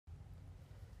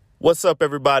What's up,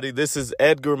 everybody? This is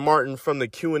Edgar Martin from the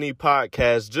Q&E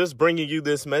podcast, just bringing you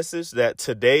this message that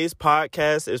today's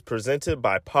podcast is presented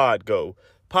by Podgo.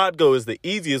 Podgo is the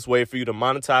easiest way for you to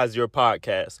monetize your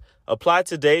podcast. Apply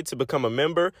today to become a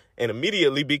member and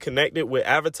immediately be connected with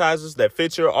advertisers that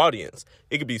fit your audience.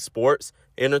 It could be sports,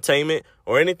 entertainment,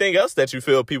 or anything else that you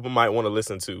feel people might want to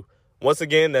listen to. Once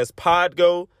again, that's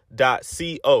podgo.co,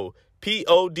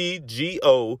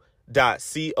 Podgo.co,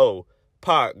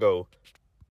 Podgo.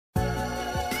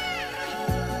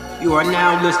 You are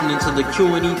now listening to the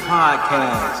Q&E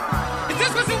podcast. Is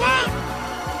this what you want?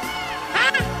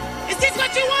 Huh? Is this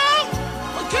what you want?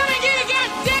 Well, come and get it,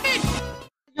 goddammit!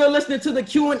 You're listening to the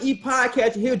Q&E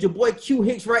podcast. You hear your boy Q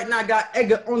Hicks right now. Got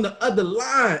Edgar on the other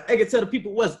line. Edgar, tell the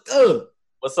people what's good.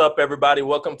 What's up, everybody?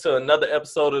 Welcome to another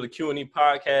episode of the Q&E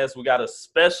podcast. We got a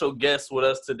special guest with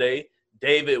us today,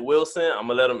 David Wilson. I'm going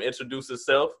to let him introduce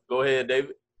himself. Go ahead,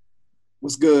 David.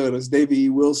 What's good? It's David E.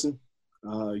 Wilson.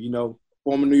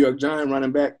 Former New York Giant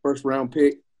running back, first round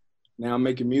pick. Now I'm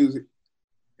making music.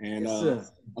 And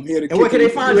I'm here to And where can they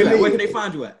find you at? Where can they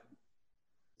find you at?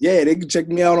 Yeah, they can check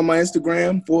me out on my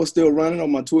Instagram, Four Still Running,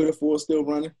 on my Twitter, Four Still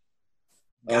Running.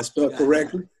 Spelled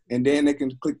correctly. And then they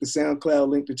can click the SoundCloud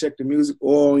link to check the music,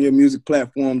 or on your music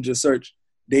platform, just search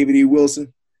David E.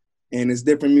 Wilson. And it's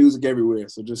different music everywhere.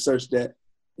 So just search that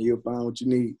and you'll find what you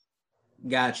need.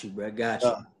 Got you, bro. Got you.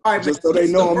 All right, just so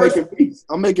they know I'm making beats.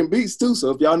 I'm making beats too. So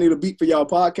if y'all need a beat for y'all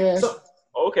podcast,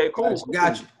 okay, cool.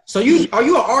 Got you. So are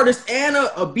you an artist and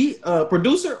a beat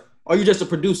producer, or are you just a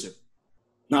producer?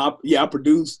 No, I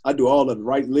produce. I do all of the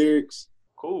right lyrics.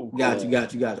 Cool. Got you.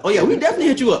 Oh yeah, we definitely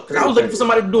hit you up because I was looking for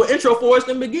somebody to do an intro for us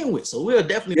to begin with. So we'll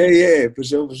definitely. Yeah, for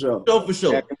sure. For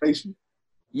sure.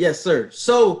 Yes, sir.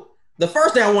 So the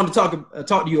first thing I wanted to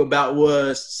talk to you about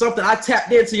was something I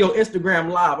tapped into your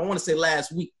Instagram live. I want to say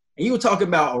last week, and you were talking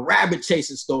about a rabbit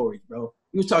chasing story, bro.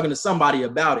 You was talking to somebody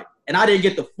about it, and I didn't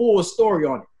get the full story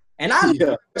on it. And I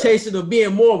knew chasing of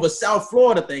being more of a South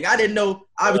Florida thing. I didn't know,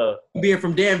 obviously, being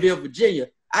from Danville, Virginia,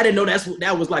 I didn't know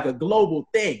that was like a global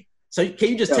thing. So can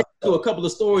you just take us to a couple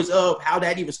of stories of how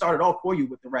that even started off for you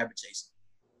with the rabbit chasing?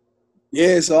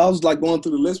 Yeah, so I was like going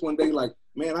through the list one day, like,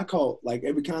 man, I caught like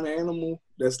every kind of animal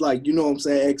that's like, you know what I'm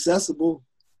saying, accessible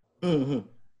to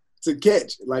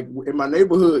catch, like in my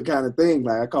neighborhood kind of thing.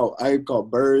 Like I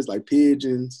caught birds, like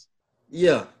pigeons.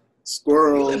 Yeah.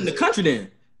 Squirrels. You live in the country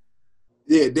then?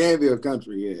 Yeah, Danville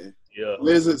country, yeah. Yeah.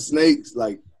 Lizards, snakes,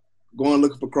 like going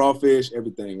looking for crawfish,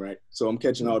 everything, right? So I'm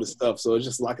catching all this stuff. So it's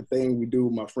just like a thing we do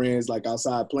with my friends, like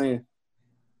outside playing.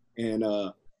 And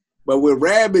but with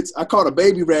rabbits, I caught a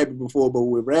baby rabbit before, but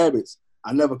with rabbits,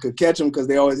 I never could catch them because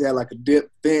they always had like a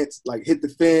dip fence, like hit the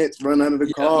fence, run under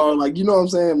the car, like, you know what I'm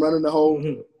saying, running the hole.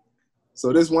 Mm-hmm.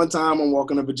 So this one time I'm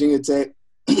walking to Virginia Tech,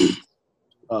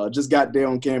 just got there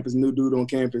on campus, new dude on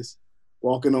campus,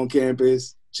 walking on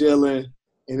campus, chilling.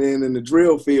 And then in the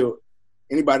drill field,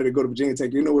 anybody that go to Virginia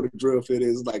Tech, you know what a drill field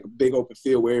is. It's like a big open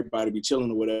field where everybody be chilling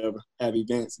or whatever, have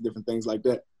events, different things like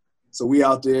that. So we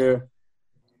out there.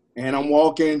 And I'm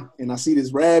walking, and I see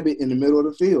this rabbit in the middle of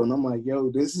the field. And I'm like,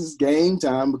 yo, this is game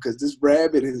time because this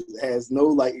rabbit has no,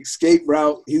 like, escape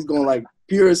route. He's going, like,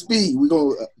 pure speed. We're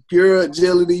going pure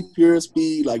agility, pure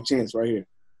speed, like, chance right here.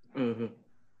 Mm-hmm.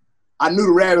 I knew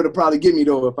the rabbit would probably get me,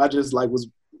 though, if I just, like, was,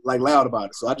 like, loud about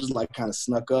it. So I just, like, kind of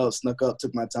snuck up,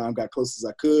 took my time, got close as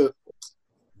I could.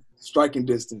 Striking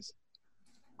distance.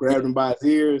 Grabbed him by his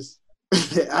ears.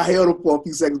 I held him for a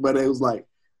few seconds, but it was, like,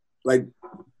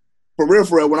 for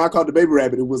real, when I caught the baby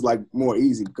rabbit, it was, like, more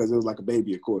easy because it was, like, a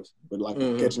baby, of course. But, like,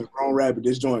 catching a grown rabbit,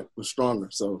 this joint was stronger.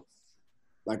 So,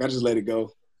 like, I just let it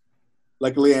go.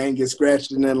 Luckily, I ain't get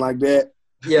scratched and nothing like that.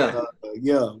 Yeah.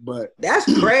 But.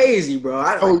 That's crazy, bro.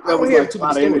 I don't hear like, a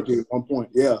lot of energy at one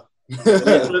point, yeah.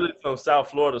 That's really some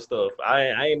South Florida stuff.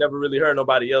 I ain't never really heard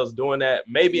nobody else doing that.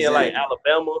 Maybe in, like,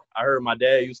 Alabama. I heard my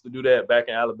dad used to do that back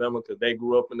in Alabama because they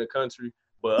grew up in the country.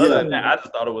 But other than that, I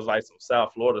just thought it was, like, some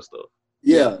South Florida stuff.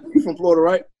 Yeah, you from Florida,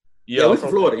 right? Yeah, we're from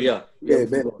Florida. Yeah,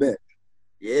 bet.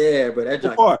 Yeah, but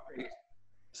that's part.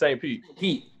 St.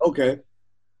 Pete. Okay.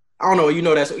 I don't know. You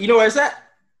know where it's at?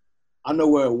 I know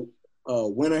where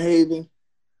Winter Haven.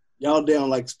 Y'all down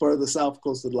like further south,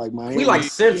 close to like Miami. We like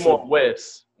central. More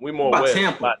west. We more by west.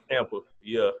 Tampa. By Tampa.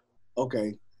 Yeah.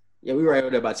 Okay. Yeah, we right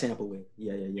over there by Tampa.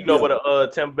 Yeah. You know where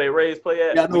the Tampa Bay Rays play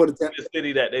at? Yeah, I know where the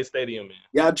city that they stadium in.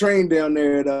 Yeah, I trained down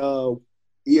there at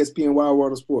ESPN Wild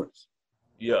World of Sports.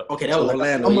 Yeah. Okay, that was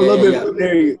Orlando. I'm a little bit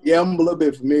familiar. Yeah, I'm a little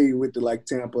bit familiar with the like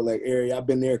Tampa like area. I've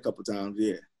been there a couple times.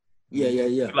 Yeah.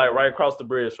 Yeah. Like right across the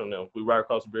bridge from them. We right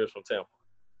across the bridge from Tampa.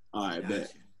 All right,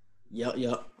 bet. Yep.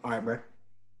 All right, bro.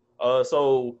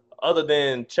 So other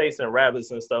than chasing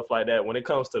rabbits and stuff like that, when it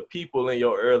comes to people in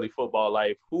your early football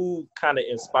life, who kind of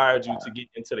inspired you to get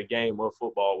into the game of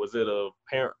football? Was it a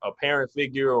parent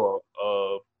figure or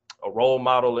a role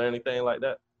model or anything like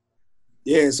that?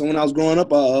 Yeah, so when I was growing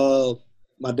up,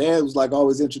 my dad was like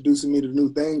always introducing me to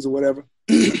new things or whatever.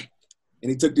 And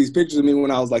he took these pictures of me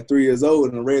when I was like 3 years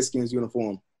old in a Redskins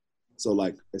uniform. So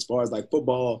like as far as like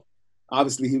football,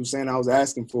 obviously he was saying I was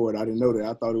asking for it. I didn't know that.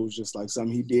 I thought it was just like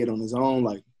something he did on his own.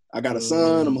 Like, I got a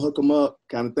son, I'm gonna hook him up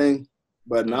kind of thing.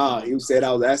 But nah, he said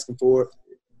I was asking for it.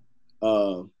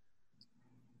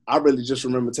 I really just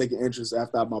remember taking interest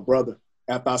after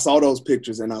I saw those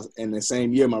pictures, and the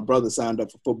same year my brother signed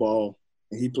up for football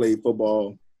and he played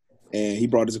football and he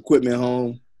brought his equipment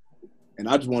home. And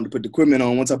I just wanted to put the equipment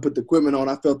on. Once I put the equipment on,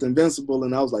 I felt invincible,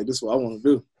 and I was like, this is what I want to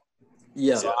do.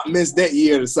 Yeah. So I missed that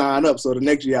year to sign up, so the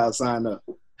next year I'll sign up.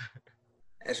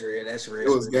 That's real. It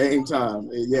was game time.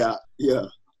 Yeah.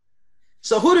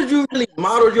 So who did you really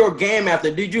model your game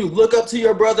after? Did you look up to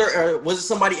your brother, or was it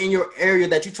somebody in your area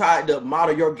that you tried to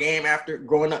model your game after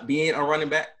growing up being a running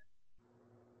back?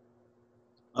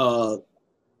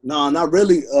 No, not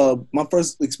really. My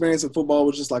first experience in football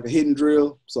was just like a hitting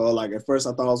drill. So like at first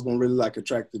I thought I was gonna really like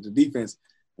attract the defense.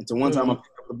 Until one time I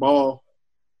picked up the ball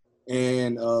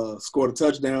and scored a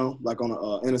touchdown, like on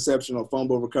an interception or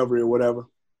fumble recovery or whatever,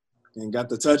 and got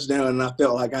the touchdown. And I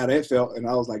felt like how that felt, and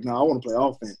I was like, no, I want to play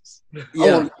offense. Yeah.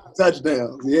 I want to get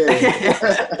touchdowns.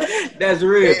 Yeah, that's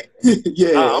real.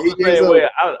 Yeah, I'm the same way.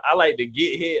 I like to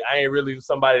get hit. I ain't really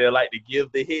somebody that like to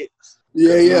give the hits.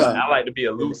 Yeah. I like to be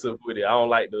elusive with it. I don't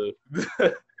like to.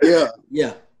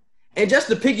 Yeah. And just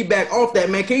to piggyback off that,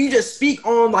 man, can you just speak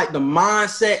on like the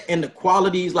mindset and the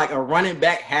qualities like a running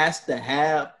back has to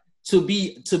have to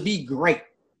be great?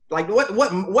 Like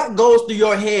what goes through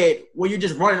your head when you're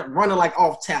just running like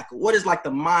off tackle? What is like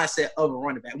the mindset of a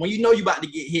running back when you know you're about to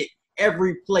get hit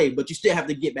every play, but you still have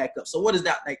to get back up? So what is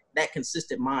that like that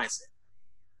consistent mindset?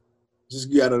 Just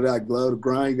you gotta like love the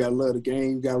grind, you gotta love the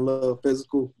game, you gotta love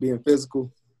being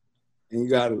physical, and you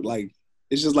gotta like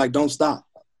it's just like don't stop.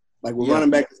 Like with running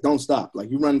back, don't stop.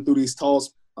 Like you running through these tall,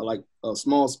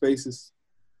 small spaces,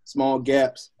 small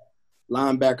gaps,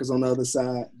 linebackers on the other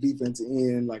side, defensive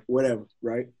end, like whatever,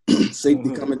 right?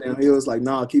 Safety coming downhill, it's like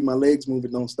nah, keep my legs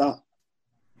moving, don't stop.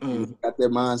 Got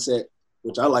that mindset,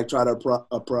 which I like try to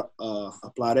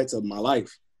apply that to my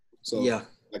life. So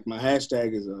like my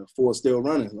hashtag is for still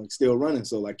running, like still running.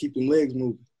 So like keep them legs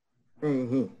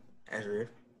moving. That's real.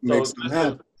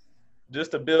 So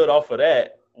just to build off of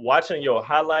that, watching your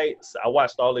highlights, I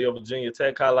watched all of your Virginia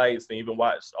Tech highlights and even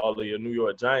watched all of your New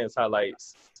York Giants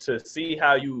highlights to see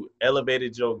how you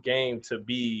elevated your game to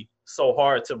be so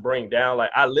hard to bring down.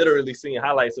 Like I literally seen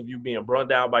highlights of you being brought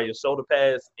down by your shoulder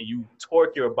pads and you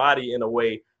torque your body in a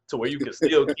way to where you can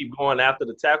still keep going after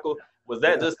the tackle. Was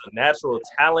that just a natural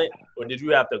talent, or did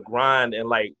you have to grind and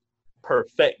like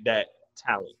perfect that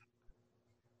talent?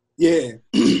 Yeah.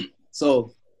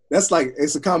 So that's like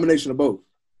it's a combination of both.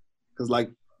 Cause like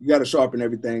you got to sharpen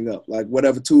everything up. Like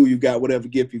whatever tool you got, whatever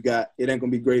gift you got, it ain't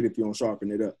gonna be great if you don't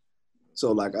sharpen it up.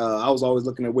 So like I was always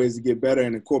looking at ways to get better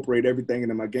and incorporate everything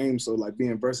into my game. So like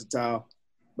being versatile.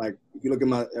 Like if you look at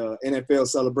my NFL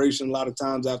celebration, a lot of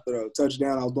times after a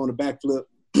touchdown, I was doing a backflip.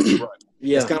 Right.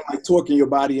 Yeah. It's kind of like torquing your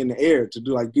body in the air to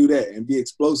do that and be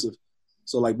explosive.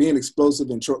 So like being explosive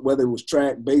in whether it was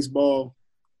track, baseball,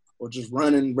 or just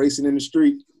running, racing in the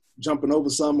street, jumping over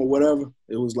something or whatever,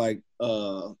 it was like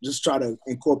just try to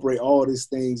incorporate all these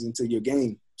things into your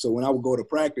game. So when I would go to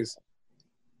practice,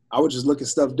 I would just look at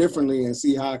stuff differently and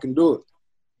see how I can do it.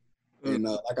 And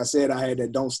like I said, I had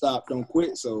that don't stop, don't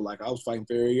quit. So like I was fighting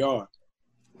for every yard.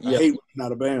 I hate running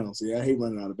out of bounds. Yeah, I hate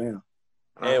running out of bounds.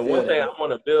 And one thing I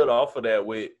want to build off of that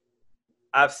with,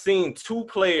 I've seen two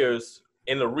players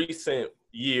in the recent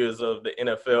years of the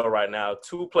NFL right now,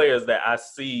 two players that I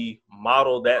see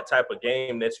model that type of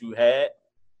game that you had.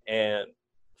 And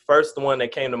first one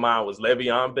that came to mind was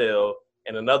Le'Veon Bell,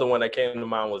 and another one that came to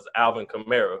mind was Alvin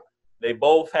Kamara. They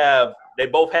both had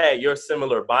your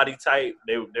similar body type.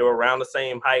 They were around the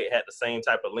same height, had the same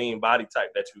type of lean body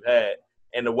type that you had.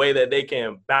 And the way that they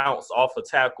can bounce off of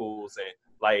tackles and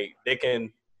like they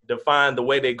can define the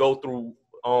way they go through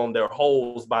their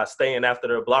holes by staying after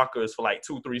their blockers for like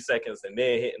 2-3 seconds and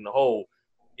then hitting the hole.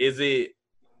 Is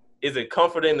it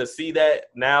comforting to see that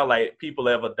now? Like people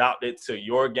have adopted to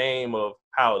your game of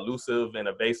how elusive and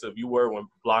evasive you were when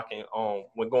blocking,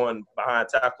 when going behind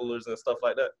tacklers and stuff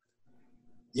like that.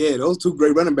 Yeah, those two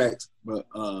great running backs. But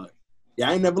I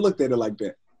ain't never looked at it like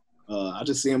that. I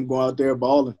just see them go out there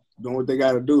balling, doing what they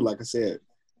got to do. Like I said,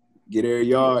 get every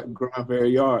yard, grind for every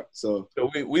yard. So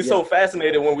we so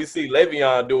fascinated when we see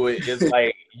Le'Veon do it. It's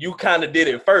like you kind of did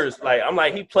it first. Like I'm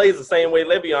like, he plays the same way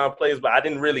Le'Veon plays, but I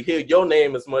didn't really hear your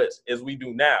name as much as we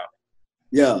do now.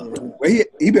 Yeah, well,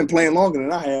 he been playing longer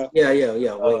than I have. Yeah,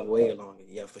 way longer.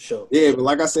 Yeah, for sure. Yeah, but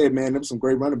like I said, man, there was some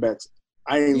great running backs.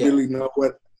 I didn't really know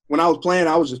what when I was playing.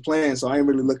 I was just playing, so I didn't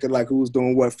really look at like who was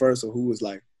doing what first or who was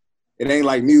like. It ain't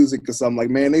like music or something. Like,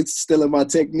 man, they stealing my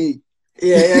technique.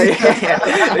 Yeah. Right.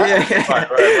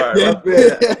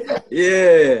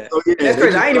 Yeah. So, yeah, That's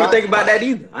crazy. I ain't even think about that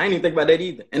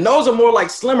either. And those are more like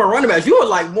slimmer running backs. You were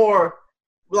like more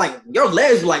like your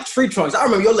legs were like tree trunks. I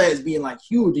remember your legs being like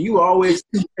huge, and you were always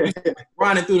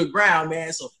running through the ground,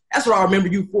 man. So that's what I remember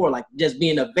you for, like just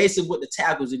being evasive with the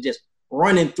tackles and just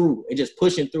running through and just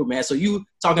pushing through, man. So you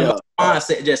talking about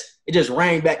mindset, it just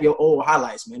rang back your old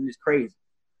highlights, man. It's crazy.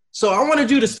 So I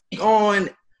wanted you to speak on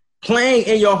playing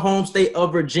in your home state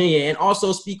of Virginia and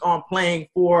also speak on playing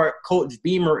for Coach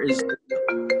Beamer.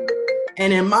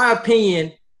 And in my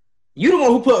opinion, you're the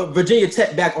one who put Virginia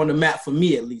Tech back on the map for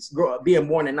me, at least, being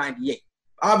born in 98.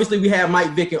 Obviously, we had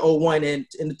Mike Vick in 01 and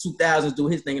in the 2000s do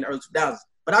his thing in the early 2000s.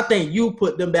 But I think you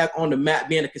put them back on the map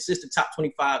being a consistent top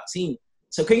 25 team.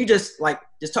 So can you just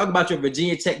talk about your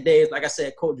Virginia Tech days, like I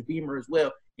said, Coach Beamer as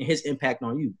well, and his impact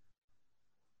on you?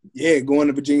 Yeah, going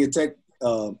to Virginia Tech,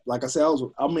 like I said, I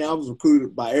was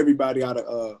recruited by everybody out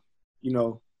of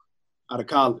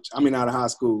college. Out of high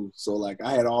school. So like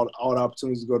I had all the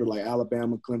opportunities to go to like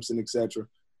Alabama, Clemson, etc.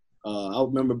 I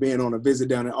remember being on a visit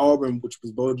down in Auburn, which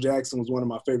was Bo Jackson was one of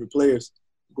my favorite players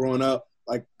growing up,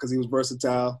 like because he was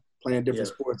versatile, playing different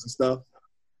sports and stuff.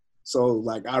 So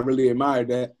like I really admired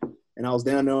that. And I was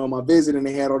down there on my visit, and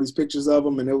they had all these pictures of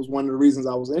him, and it was one of the reasons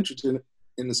I was interested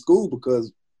in the school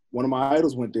because one of my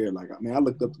idols went there. Like, I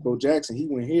looked up to Bo Jackson. He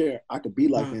went here. I could be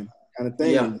like him, kind of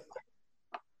thing. Yeah. And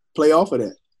play off of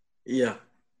that. Yeah.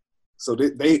 So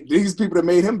these people that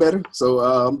made him better. So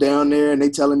I'm down there, and they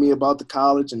telling me about the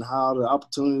college and how the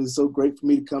opportunity is so great for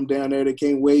me to come down there. They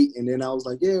can't wait. And then I was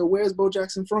like, yeah, where's Bo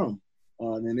Jackson from?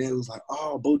 And then it was like,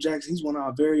 oh, Bo Jackson, he's one of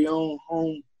our very own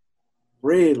home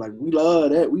bred. Like, we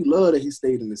love that. We love that he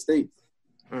stayed in the state.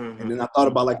 Mm-hmm. And then I thought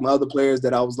about, like, my other players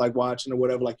that I was, like, watching or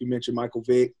whatever. Like you mentioned, Michael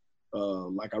Vick.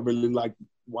 Like, I really like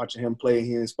watching him play.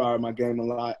 He inspired my game a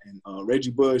lot. And Reggie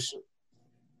Bush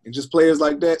and just players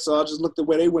like that. So I just looked at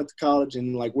where they went to college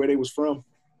and, like, where they was from.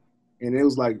 And it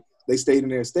was like they stayed in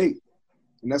their state.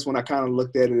 And that's when I kind of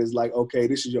looked at it as, like, okay,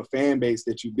 this is your fan base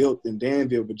that you built in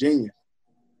Danville, Virginia.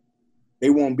 They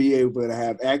won't be able to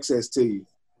have access to you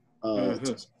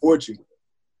to support you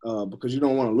because you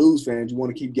don't want to lose fans. You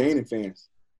want to keep gaining fans.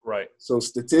 Right. So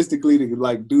statistically, to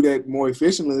like do that more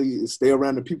efficiently is stay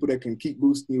around the people that can keep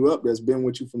boosting you up, that's been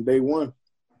with you from day one,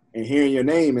 and hearing your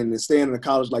name and then staying in a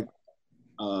college like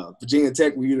Virginia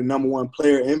Tech, where you're the number one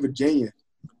player in Virginia.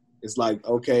 It's like,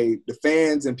 okay, the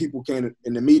fans and people can't,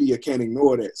 and the media can't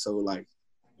ignore that. So like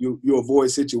you avoid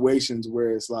situations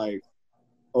where it's like,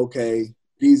 okay,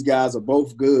 these guys are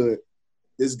both good.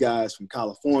 This guy's from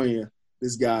California.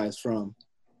 This guy's from,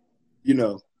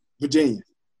 Virginia.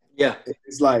 Yeah.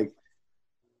 It's like,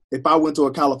 if I went to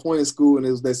a California school and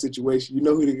it was that situation, you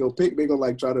know who they go pick? They go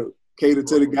like try to cater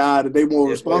to the guy that they more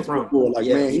responsible for. Like,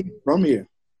 man, he's from here.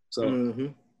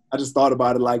 So I just thought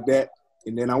about it like that.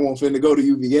 And then I won't finna go to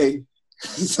UVA.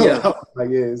 So I was like,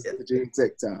 it's Virginia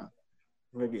Tech time.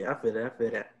 Maybe I feel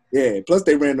that. Yeah, plus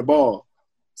they ran the ball.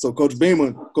 So Coach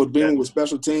Beamer with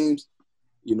special teams,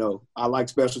 I like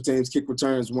special teams. Kick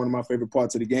returns, one of my favorite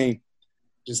parts of the game.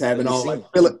 Just having all like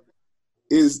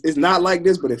it's not like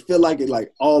this, but it feel like it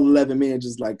like all 11 men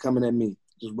just like coming at me,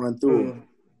 just run through them.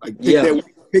 Like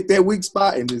pick that weak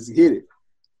spot and just hit it.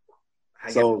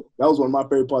 So that was one of my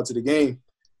favorite parts of the game.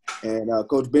 And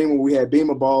Coach Beamer, we had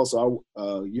Beamer ball, so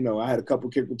I had a couple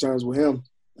kick returns with him.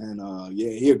 And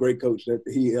he a great coach.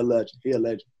 He a legend. He a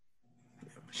legend.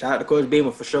 Shout out to Coach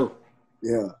Beamer for sure.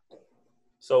 Yeah.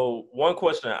 So one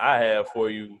question I have for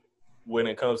you when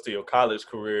it comes to your college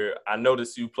career, I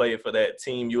noticed you played for that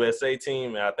Team USA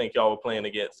team, and I think y'all were playing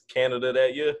against Canada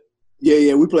that year.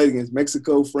 Yeah, we played against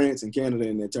Mexico, France, and Canada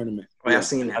in that tournament. Oh, I've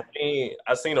seen that.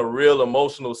 I seen a real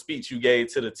emotional speech you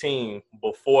gave to the team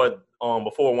before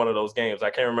one of those games.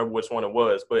 I can't remember which one it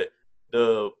was, but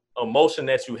the emotion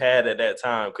that you had at that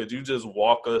time, could you just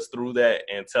walk us through that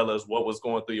and tell us what was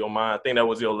going through your mind? I think that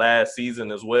was your last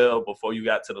season as well before you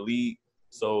got to the league.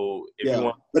 So if you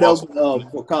want, but that was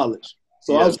for college.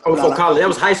 So I was for college. That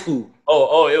was high school.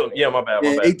 My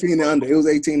bad. 18 and under. It was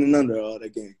 18 and under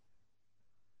that game.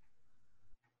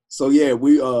 So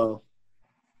we can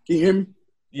you hear me?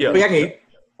 Yeah, I can hear you.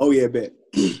 Oh yeah, bet.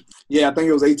 I think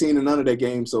it was 18 and under that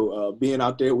game. So being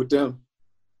out there with them,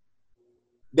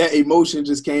 that emotion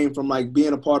just came from like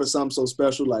being a part of something so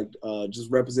special, like just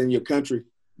representing your country,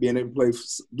 being able to play,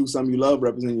 do something you love,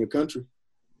 representing your country.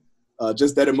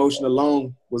 Just that emotion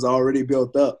alone was already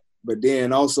built up. But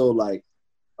then also like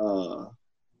I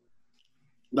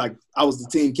was the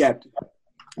team captain.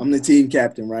 I'm the team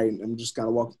captain, right? I'm just kind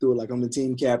of walking through it like I'm the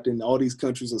team captain. All these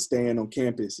countries are staying on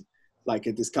campus, like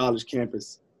at this college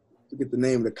campus. I forget the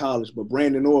name of the college, but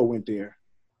Brandon Orr went there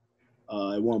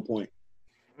at one point.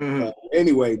 Mm-hmm.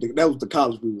 Anyway, that was the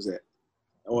college we was at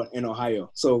in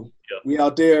Ohio. So we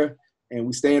out there and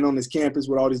we staying on this campus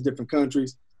with all these different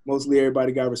countries. Mostly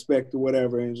everybody got respect or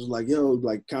whatever, and just like, yo,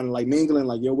 like kind of like mingling,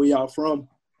 like, yo, where y'all from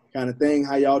kind of thing.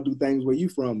 How y'all do things where you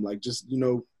from? Like just, you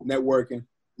know, networking,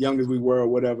 young as we were or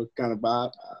whatever kind of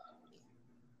vibe.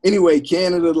 Anyway,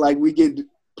 Canada, like we get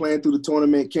playing through the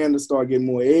tournament, Canada start getting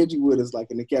more edgy with us.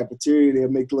 Like in the cafeteria, they'll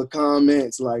make little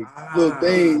comments, like little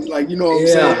things, like, you know what I'm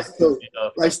saying? So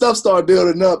like stuff started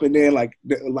building up, and then like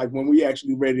when we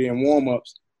actually ready in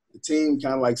warm-ups, the team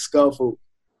kind of like scuffled,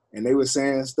 and they were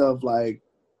saying stuff like,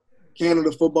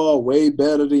 Canada football way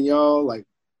better than y'all. Like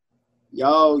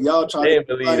y'all try to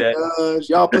play like us.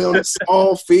 Y'all play on a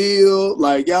small field.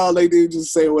 Like y'all, they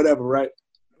just say whatever, right?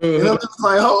 Mm-hmm. And I'm just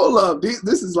like, hold up,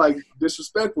 this is like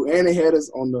disrespectful. And they had us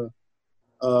on the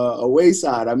away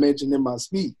side. I mentioned in my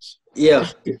speech. Yeah,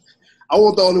 I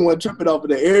wasn't the only one tripping off of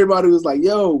that. Everybody was like,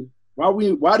 yo,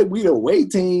 why did we the away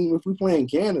team if we play in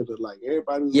Canada? Like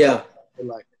everybody was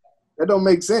like that don't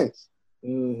make sense.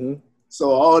 Mm-hmm. So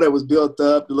all that was built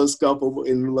up, the little scuffle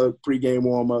in the little pregame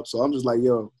warm-up. So I'm just like,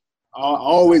 yo, I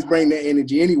always bring that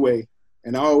energy anyway.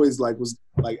 And I always was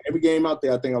every game out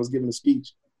there, I think I was giving a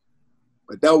speech.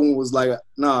 But that one was like,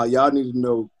 nah, y'all need to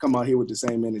know, come out here with the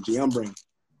same energy I'm bringing.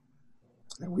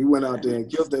 And we went out there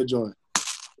and killed that joint.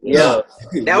 Yeah,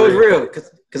 that was real.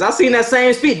 Cause I seen that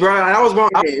same speech, bro. And I was going.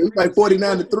 It was like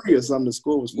 49-3 or something. The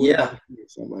score was 49-3 or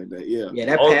something like that. Yeah. Yeah,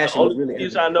 that passion was really. The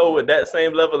speech I know with that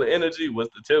same level of energy was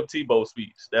the Tim Tebow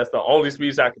speech. That's the only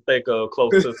speech I can think of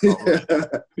close to something.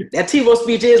 That Tebow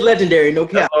speech is legendary, no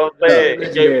cap. That's what I'm saying.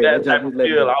 It gave me that type of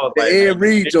feel. I was the like, Ed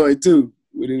Reed joint too.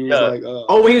 When he was like,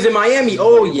 when he was in Miami.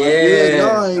 Oh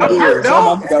yeah. I'm hurt,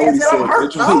 I forgot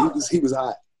what he said. He was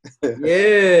hot.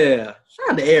 Yeah.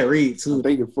 Shout out to Ed Reed too. I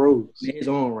think it froze. In his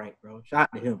own rank, bro. Shout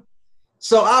out to him.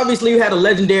 So obviously you had a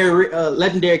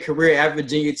legendary career at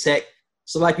Virginia Tech.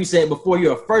 So like you said before,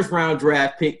 you're a first-round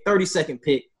draft pick, 32nd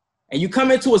pick, and you come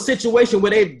into a situation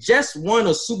where they just won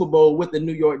a Super Bowl with the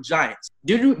New York Giants.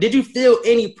 Did you feel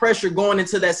any pressure going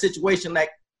into that situation, like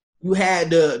you had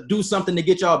to do something to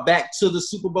get y'all back to the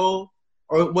Super Bowl,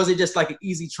 or was it just like an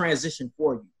easy transition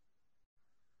for you?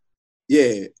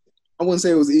 Yeah, I wouldn't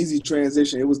say it was an easy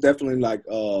transition. It was definitely like,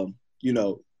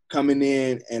 coming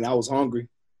in and I was hungry.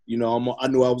 You know, I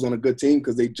knew I was on a good team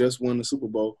because they just won the Super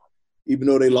Bowl, even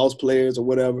though they lost players or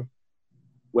whatever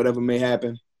may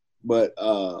happen. But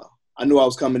I knew I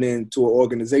was coming into an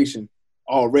organization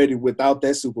already without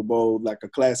that Super Bowl, like a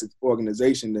classic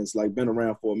organization that's like been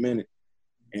around for a minute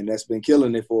and that's been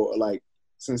killing it for like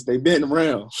since they've been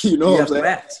around. You know what I'm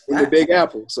saying? In the Big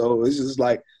Apple. So it's just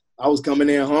like I was coming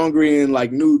in hungry and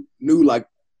like knew like,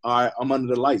 all right, I'm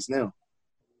under the lights now.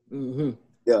 Mm-hmm.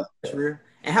 Yeah. Sure.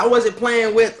 And how was it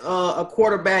playing with a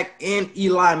quarterback in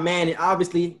Eli Manning,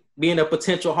 obviously being a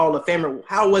potential Hall of Famer?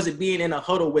 How was it being in a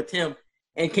huddle with him?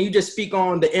 And can you just speak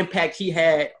on the impact he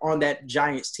had on that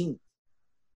Giants team?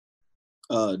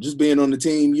 Just being on the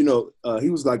team, he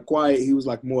was like quiet. He was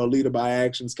like more a leader by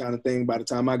actions kind of thing by the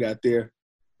time I got there.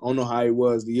 I don't know how he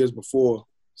was the years before.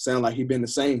 Sound like he'd been the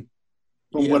same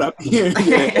from what I'm hearing.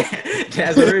 Yeah.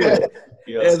 That's real.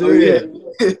 That's real.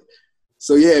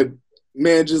 So, yeah.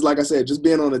 Man, just like I said, just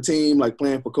being on the team, like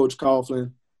playing for Coach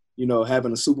Coughlin,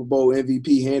 having a Super Bowl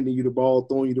MVP, handing you the ball,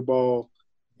 throwing you the ball,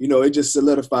 it just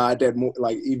solidified that more,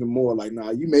 like even more. Like,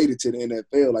 nah, you made it to the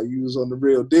NFL. Like, you was on the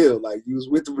real deal. Like, you was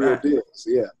with the real deal.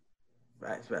 So, yeah.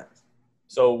 Right.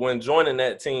 So when joining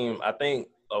that team, I think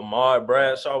Ahmad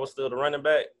Bradshaw was still the running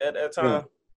back at that time. Yeah.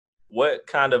 What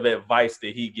kind of advice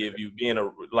did he give you? Being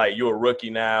you're a rookie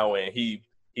now, and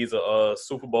he's a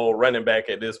Super Bowl running back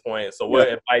at this point. So what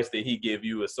advice did he give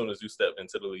you as soon as you stepped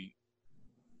into the league?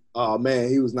 Oh, man,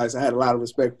 he was nice. I had a lot of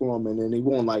respect for him, and then it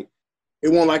wasn't like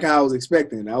how I was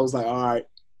expecting. I was like, all right,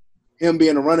 him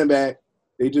being a running back,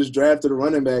 they just drafted a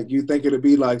running back. You think it'd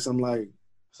be like some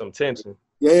tension.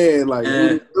 Yeah, like who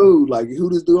this dude? Like who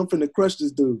this dude? I'm finna crush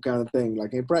this dude kind of thing,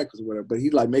 like in practice or whatever. But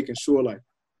he's like making sure like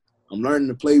I'm learning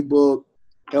the playbook,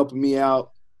 helping me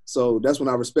out. So that's when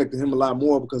I respected him a lot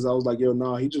more because I was like, yo,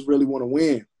 nah, he just really want to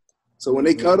win. So when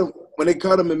they cut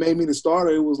him and made me the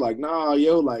starter, it was like, nah,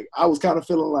 yo, like I was kind of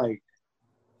feeling like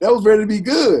that was ready to be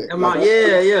good.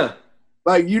 Yeah.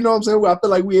 Like, you know what I'm saying? I feel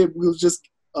like we was just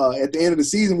at the end of the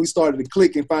season, we started to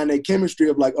click and find that chemistry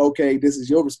of like, okay, this is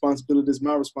your responsibility, this is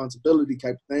my responsibility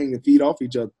type of thing, and feed off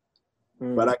each other.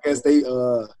 Mm-hmm. But I guess they,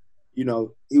 you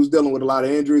know, he was dealing with a lot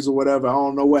of injuries or whatever. I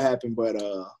don't know what happened, but,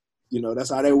 you know, that's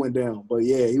how that went down. But,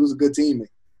 yeah, he was a good teammate.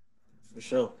 For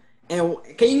sure. And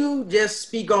can you just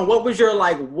speak on what was your,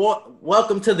 like,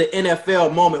 welcome to the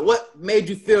NFL moment? What made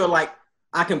you feel like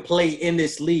I can play in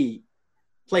this league,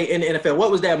 play in the NFL?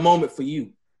 What was that moment for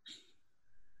you?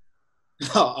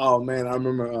 Oh man, I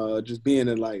remember just being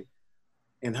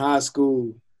in high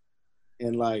school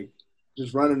and like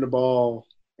just running the ball,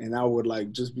 and I would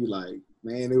like just be like,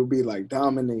 man, it would be like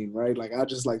dominating, right? Like I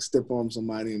just like step on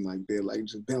somebody and like they like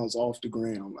just bounce off the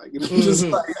ground, like it was just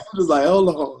like I'm just like, hold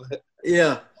on,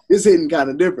 yeah, it's hitting kind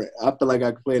of different. I feel like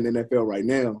I could play in the NFL right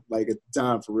now, like at the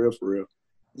time, for real.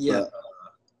 Yeah, but,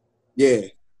 yeah.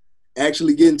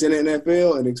 Actually getting to the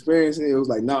NFL and experiencing it was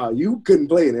like, nah, you couldn't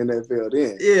play in the NFL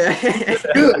then. Yeah.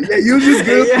 Good. Yeah, you was just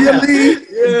good for your league.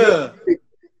 Yeah.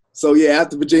 So, yeah,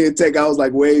 after Virginia Tech, I was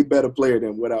like way better player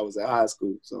than what I was at high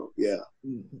school. So, yeah.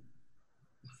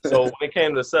 So, when it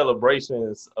came to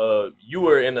celebrations, you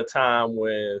were in a time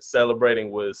when celebrating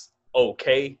was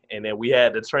okay, and then we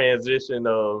had the transition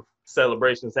of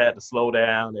celebrations had to slow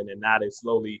down, and then now they're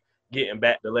slowly getting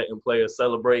back to letting players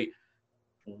celebrate.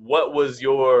 What was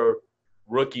your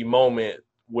rookie moment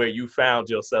where you found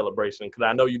your celebration? Because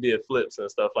I know you did flips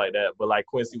and stuff like that, but like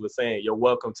Quincy was saying, your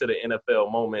welcome to the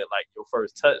NFL moment, like your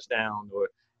first touchdown or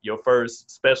your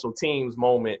first special teams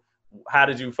moment, how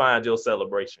did you find your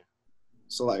celebration?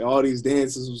 So like all these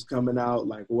dances was coming out,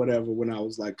 like whatever, when I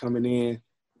was like coming in,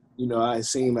 you know, I had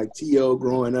seen like T.O.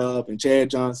 growing up and Chad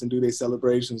Johnson do their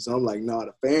celebrations. So I'm like, nah,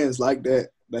 the fans like that.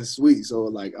 That's sweet. So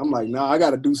like, I'm like, nah, I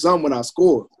got to do something when I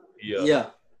score. Yeah.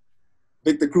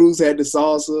 Victor Cruz had the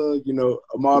salsa, you know,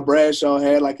 Amar Bradshaw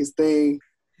had like his thing.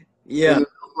 Yeah. I'm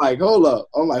like, hold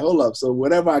up. So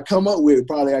whatever I come up with,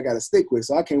 probably I got to stick with.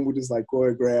 So I came with this like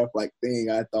choreographed like thing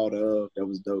I thought of that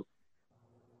was dope.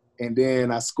 And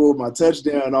then I scored my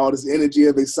touchdown, all this energy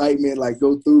of excitement like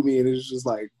go through me, and it was just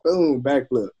like, boom,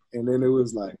 backflip. And then it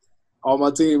was like, all my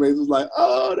teammates was like,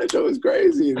 oh, that show is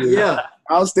crazy. Yeah.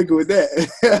 I was sticking with that.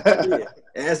 Yeah,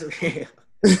 that's real.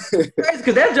 Crazy,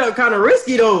 because that jump kind of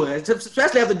risky though,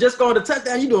 especially after just going to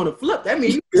touchdown. You doing a flip. That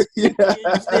means you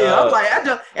still. I'm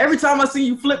like, every time I see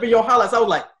you flipping your highlights, I was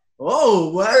like,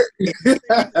 oh, what?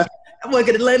 I want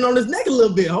to get it landing on his neck a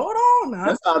little bit. Hold on now.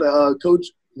 That's how the coach,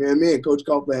 man, me and Coach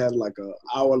Coughlin had like an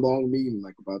hour-long meeting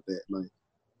like about that. Like,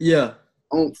 yeah.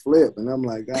 Don't flip. And I'm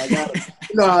like, I got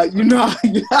it. You know.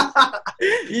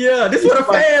 Yeah, this is what the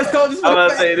fans, coach. I'm about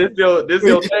to say, this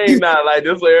your thing now. Like,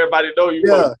 this let everybody know you.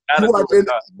 Yeah. You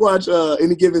watch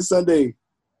Any Given Sunday.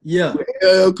 Yeah. With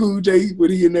LL Cool J,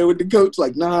 when he in there with the coach,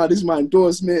 like, nah, this is my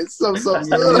endorsement.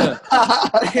 Yeah.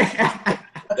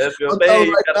 That's your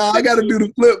thing. Like, nah, I got to do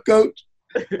the flip, coach.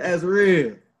 That's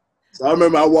real. So I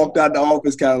remember I walked out the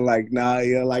office kind of like, nah,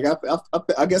 yeah, like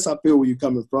I guess I feel where you're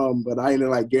coming from, but I ain't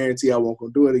like guarantee I won't go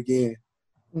do it again.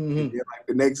 Mm-hmm. And then, like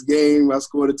the next game, I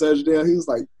scored a touchdown. He was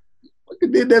like,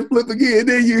 "Fucking did that flip again,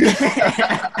 didn't you?"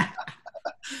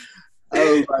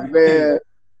 I was like, man,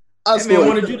 I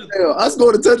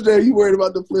scored a touchdown. You worried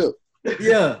about the flip?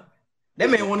 Yeah, that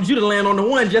man wanted you to land on the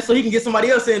one just so he can get somebody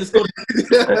else in to score.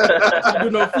 Do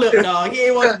no flip, dog. He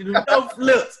ain't want you to do no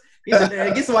flips. He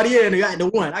said, get somebody in and got the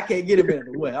one. I can't get him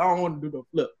in the one. I don't want to do no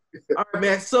flip. All right,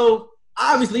 man. So,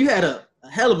 obviously, you had a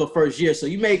hell of a first year. So,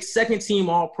 you made second team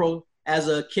All-Pro as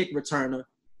a kick returner.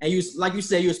 And you, like you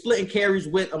said, you were splitting carries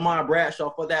with Amar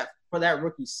Bradshaw for that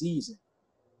rookie season.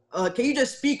 Can you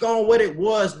just speak on what it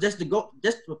was just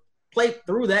to play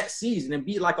through that season and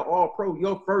be like an All-Pro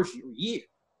your first year?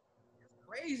 It's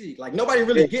crazy. Like, nobody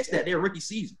really gets that their rookie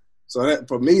season. So that,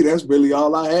 for me, that's really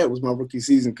all I had was my rookie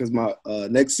season because my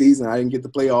next season I didn't get to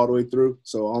play all the way through.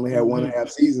 So I only had 1.5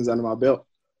 seasons under my belt.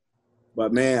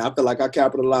 But, man, I feel like I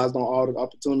capitalized on all the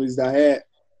opportunities that I had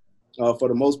for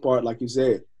the most part, like you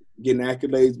said, getting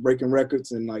accolades, breaking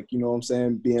records, and, like, you know what I'm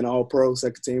saying, being All-Pro,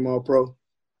 second team All-Pro,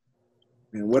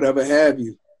 and whatever have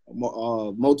you.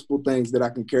 Multiple things that I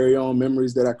can carry on,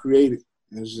 memories that I created.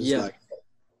 And it's just like,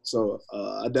 so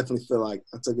I definitely feel like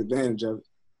I took advantage of it.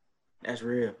 That's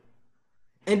real.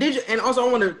 And also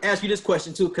I want to ask you this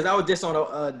question too, because I was just on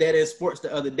a Dead End Sports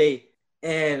the other day,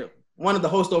 and one of the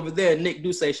hosts over there, Nick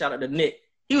Duce, shout out to Nick,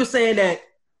 he was saying that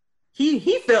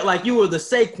he felt like you were the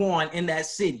Saquon in that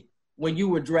city when you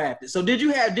were drafted. So did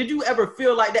you ever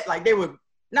feel like that? Like they were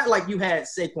not like you had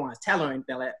Saquon's talent or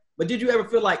anything like that, but did you ever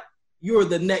feel like you were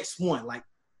the next one? Like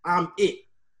I'm it.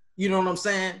 You know what I'm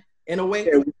saying? In a way.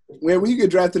 Yeah, when you get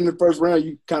drafted in the first round,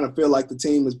 you kind of feel like the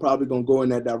team is probably going to go in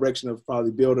that direction of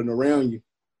probably building around you,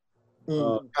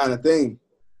 kind of thing.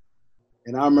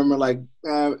 And I remember, like,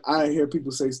 I hear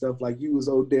people say stuff like, you was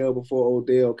Odell before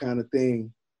Odell kind of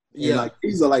thing. And, like,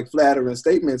 these are, like, flattering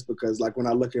statements because, like, when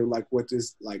I look at, like, what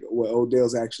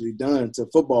Odell's actually done to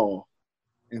football,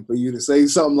 and for you to say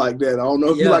something like that, I don't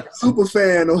know if you're, like, a super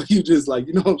fan or you just, like,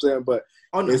 you know what I'm saying? But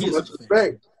it's much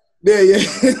respect. Yeah.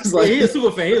 It's like, he's a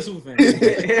super fan. That's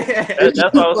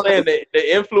what I was saying.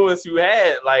 The influence you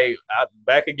had, like,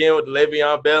 back again with the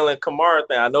Le'Veon Bell and Kamara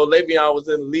thing. I know Le'Veon was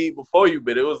in the league before you,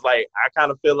 but it was like I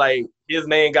kind of feel like his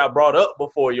name got brought up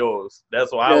before yours.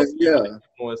 That's why I was the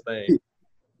influence thing.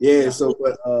 Yeah. So,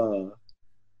 but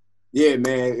yeah,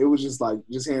 man, it was just like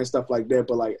just hearing stuff like that.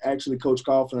 But like actually, Coach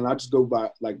Coughlin, I just go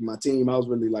by like my team. I was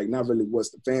really like not really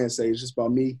what's the fans say. It's just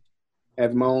about me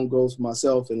having my own goals for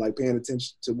myself and like paying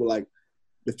attention to like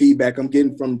the feedback I'm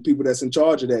getting from people that's in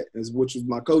charge of that, which was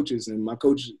my coaches. And my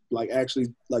coach like actually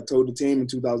like told the team in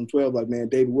 2012, like, man,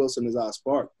 David Wilson is our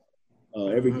spark.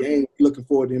 Every game, looking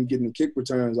forward to him getting the kick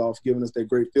returns off, giving us that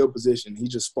great field position. He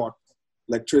just sparked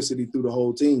electricity through the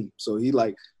whole team. So he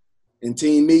like in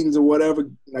team meetings or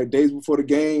whatever, like days before the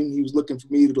game, he was looking for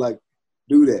me to like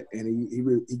do that. And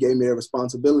he gave me that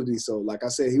responsibility. So like I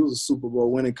said, he was a Super Bowl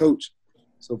winning coach.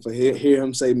 So for hear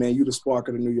him say, man, you the spark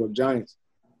of the New York Giants.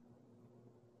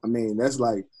 I mean, that's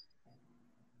like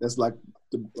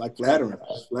flattering.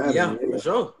 Yeah, for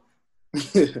sure.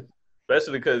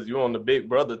 Especially because you're on the big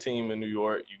brother team in New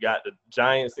York. You got the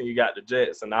Giants and you got the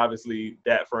Jets, and obviously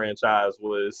that franchise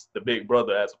was the big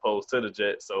brother as opposed to the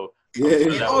Jets. So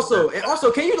And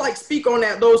also, can you like speak on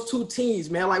those two teams,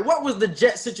 man? Like, what was the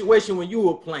Jets situation when you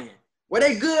were playing? Were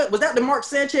they good? Was that the Mark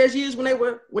Sanchez years when you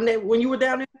were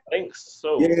down there? I think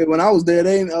so. Yeah, when I was there,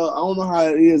 they I don't know how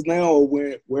it is now or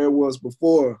where it was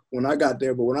before when I got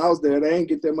there, but when I was there, they didn't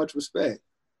get that much respect.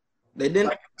 They didn't.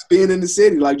 Like, being in the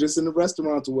city, like just in the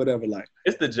restaurants or whatever. Like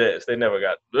it's the Jets. They never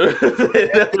got. Respect. They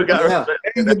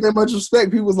didn't get that much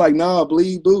respect. People was like, nah,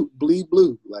 bleed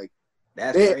blue. Like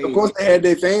that's crazy. Of course they had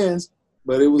their fans,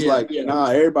 but it was nah,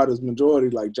 everybody was majority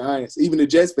like Giants. Even the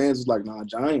Jets fans was like, nah,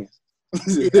 Giants.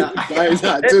 Giants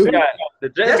not too. The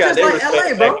Jets got their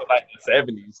respect back in like the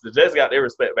 70s. The Jets got their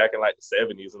respect back in like the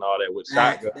 70s and all that with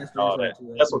shotgun and all that.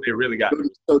 That's what they really got.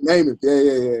 So name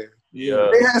it. Yeah.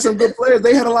 They had some good players.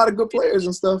 They had a lot of good players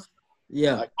and stuff.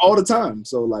 Yeah. Like all the time.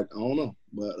 So like I don't know.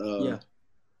 But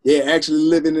actually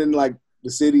living in like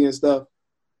the city and stuff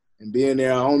and being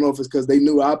there, I don't know if it's because they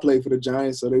knew I played for the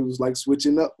Giants, so they was like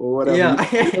switching up or whatever.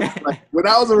 Yeah. Like, when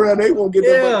I was around, they won't get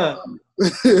that much.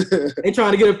 They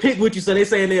trying to get a pick with you, so they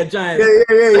saying they're Giants.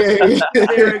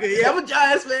 Yeah, I'm a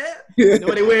Giants fan. You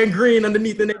know, they wearing green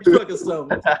underneath in their truck or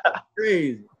something.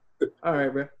 Crazy. All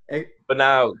right, bro. Hey. But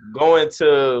now going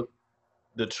to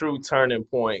the true turning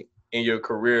point in your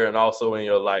career and also in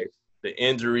your life, the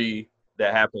injury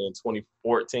that happened in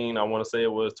 2014, I want to say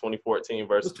it was 2014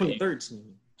 versus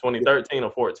 2013. 2013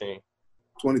 or 14?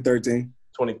 2013.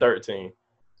 2013.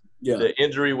 Yeah. The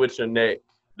injury with your neck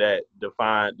that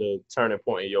defined the turning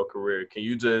point in your career. Can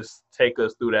you just take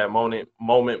us through that moment?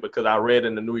 Because I read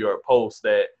in the New York Post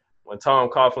that when Tom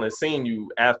Coughlin seen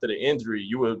you after the injury,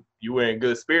 you were in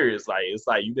good spirits. Like it's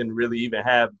like you didn't really even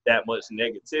have that much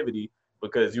negativity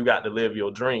because you got to live your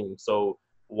dream. So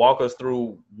walk us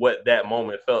through what that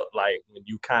moment felt like when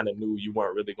you kind of knew you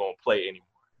weren't really going to play anymore.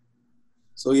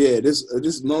 So yeah,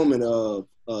 this moment of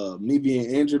me being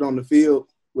injured on the field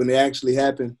when it actually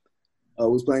happened,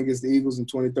 was playing against the Eagles in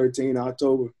 2013,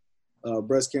 October.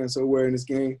 Breast cancer awareness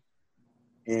game,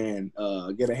 and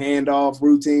get a handoff,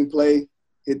 routine play,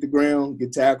 hit the ground,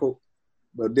 get tackled.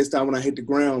 But this time when I hit the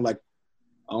ground, like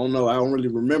I don't know, I don't really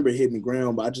remember hitting the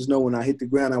ground, but I just know when I hit the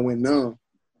ground, I went numb,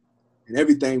 and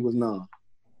everything was numb.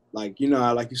 Like you know,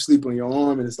 how, like you sleep on your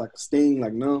arm and it's like a sting,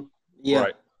 like numb. Yeah.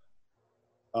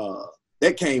 Right.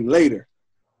 That came later.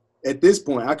 At this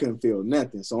point, I couldn't feel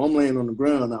nothing. So I'm laying on the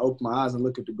ground. I open my eyes and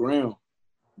look at the ground,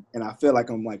 and I feel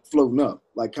like I'm like floating up,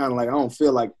 like kind of like I don't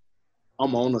feel like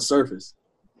I'm on the surface.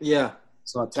 Yeah.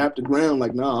 So I tap the ground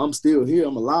like, nah, I'm still here.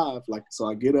 I'm alive. Like so,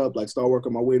 I get up, like start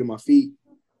working my way to my feet,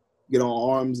 get on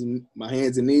arms and my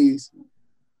hands and knees,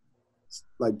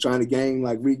 like trying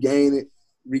to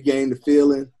regain the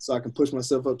feeling, so I can push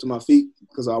myself up to my feet.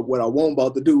 Because what I won't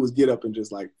about to do was get up and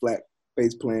just like flat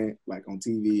face plant, like on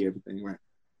TV, everything, right?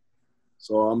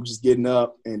 So I'm just getting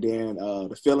up, and then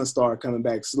the feelings started coming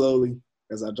back slowly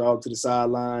as I jogged to the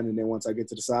sideline. And then once I get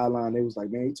to the sideline, they was like,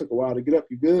 man, you took a while to get up.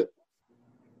 You good?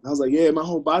 And I was like, yeah, my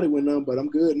whole body went numb, but I'm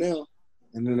good now.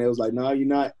 And then they was like, no, you're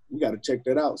not. You got to check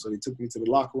that out. So they took me to the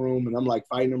locker room, and I'm like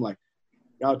fighting them, like,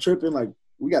 y'all tripping? Like,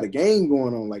 we got a game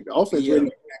going on. Like the offense ready to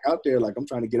get back out there. Like I'm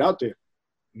trying to get out there.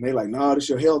 And they like, nah, this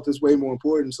your health is way more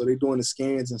important. So they doing the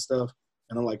scans and stuff.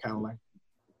 And I'm like kind of like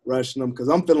rushing them because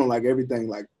I'm feeling like everything.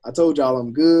 Like I told y'all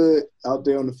I'm good out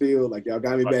there on the field. Like y'all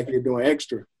got me back here doing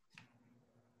extra.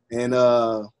 And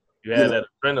you had that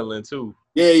adrenaline too.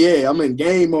 Yeah. I'm in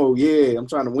game mode. Yeah, I'm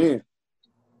trying to win.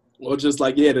 Or just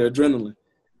like, the adrenaline.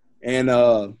 And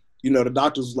the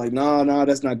doctors was like, no,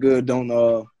 that's not good. Don't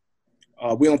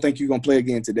we don't think you're gonna play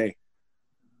again today.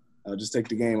 Just take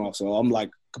the game off. So I'm like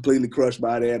completely crushed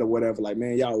by that or whatever. Like,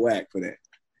 man, y'all whack for that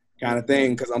kind of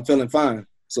thing because I'm feeling fine.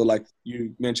 So like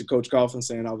you mentioned Coach Coughlin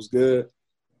saying I was good.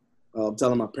 I'm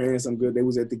telling my parents I'm good. They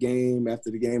was at the game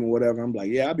after the game or whatever. I'm like,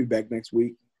 yeah, I'll be back next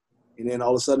week. And then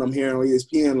all of a sudden I'm hearing on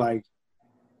ESPN like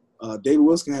David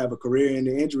Wilson have a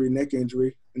career-ending injury, neck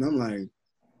injury. And I'm like,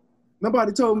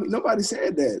 nobody told me. Nobody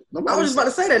said that. I was just about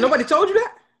to say that. Nobody told you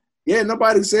that? Yeah,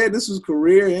 nobody said this was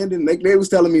career-ending. They was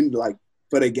telling me, like,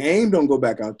 for the game, don't go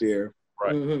back out there.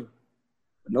 Right. Mm-hmm.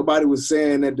 Nobody was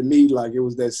saying that to me like it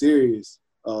was that serious.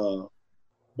 But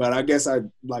I guess I,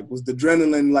 like, was the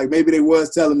adrenaline. Like, maybe they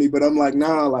was telling me, but I'm like,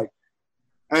 nah, like,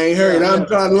 I ain't heard. I'm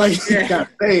trying to, like, kind of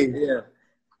thing. Yeah.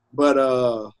 But,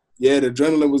 the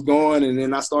adrenaline was going, and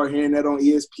then I started hearing that on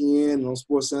ESPN and on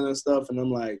SportsCenter and stuff, and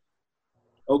I'm like,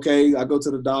 okay, I go to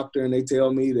the doctor, and they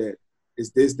tell me that it's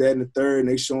this, that, and the third, and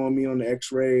they showing me on the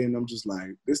x-ray, and I'm just like,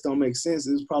 this don't make sense.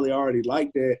 It's probably already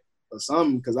like that or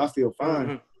something because I feel fine.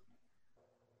 Mm-hmm.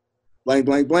 Blank,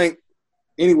 blank, blank.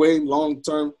 Anyway, long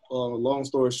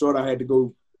story short, I had to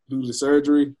go do the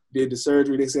surgery, did the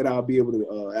surgery. They said I'll be able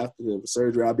to, after the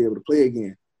surgery, I'll be able to play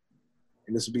again,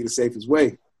 and this would be the safest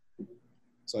way.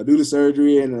 So I do the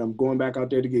surgery, and I'm going back out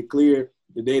there to get cleared.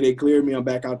 The day they cleared me, I'm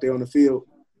back out there on the field,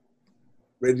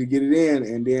 ready to get it in.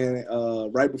 And then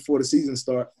right before the season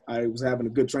start, I was having a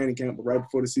good training camp, but right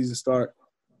before the season start,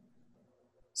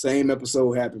 same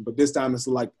episode happened. But this time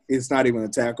it's not even a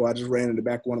tackle. I just ran in the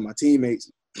back of one of my teammates,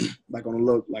 like on a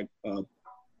look, like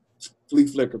flea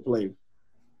flicker play.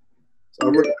 So I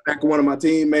ran in the back of one of my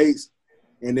teammates,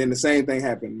 and then the same thing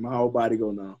happened. My whole body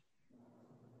go numb.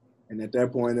 And at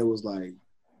that point, it was like,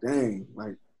 dang,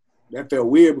 like that felt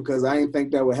weird because I didn't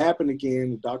think that would happen again.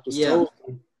 The doctors told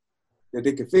me that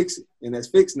they could fix it, and that's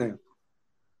fixed now.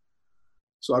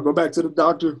 So I go back to the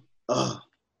doctor.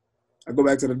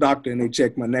 And they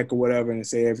check my neck or whatever, and they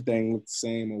say everything looked the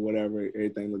same or whatever.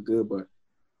 Everything looked good, but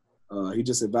he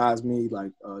just advised me,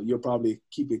 like, you'll probably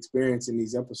keep experiencing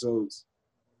these episodes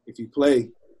if you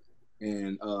play,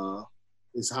 and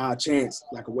it's high chance,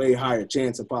 like a way higher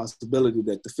chance of possibility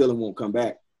that the feeling won't come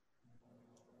back.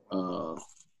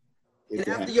 And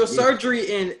after your surgery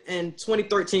in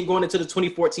 2013 going into the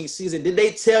 2014 season, did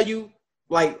they tell you,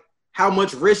 like, how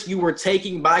much risk you were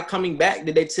taking by coming back?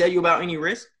 Did they tell you about any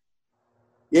risk?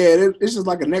 Yeah, it's just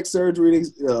like a neck surgery.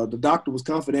 The doctor was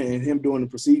confident in him doing the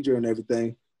procedure and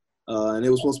everything. And it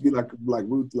was supposed to be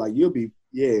like you'll be,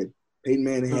 Peyton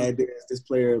Manning had this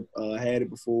player had it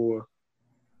before.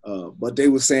 But they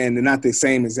were saying they're not the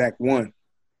same exact one.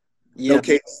 Yeah. No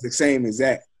case the same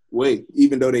exact way,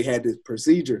 even though they had this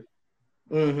procedure.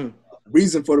 Mm-hmm. The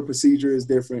reason for the procedure is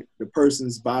different. The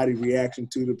person's body reaction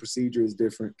to the procedure is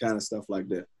different, kind of stuff like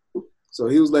that. So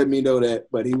he was letting me know that,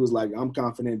 but he was like, I'm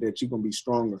confident that you're going to be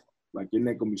stronger. Like, your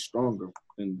neck going to be stronger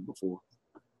than before.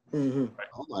 Mm-hmm.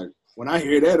 I'm like, when I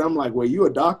hear that, I'm like, well, you a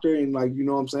doctor, and, like, you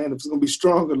know what I'm saying? If it's going to be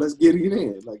stronger, let's get it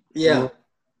in. Like, yeah. You know,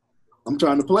 I'm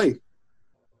trying to play.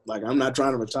 Like, I'm not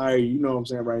trying to retire, you know what I'm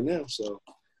saying, right now. So,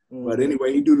 But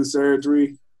anyway, he do the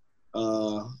surgery.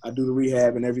 I do the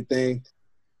rehab and everything.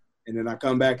 And then I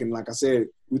come back, and like I said,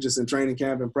 we just in training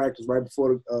camp and practice right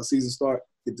before the season start.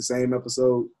 Get the same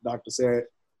episode. Doctor said,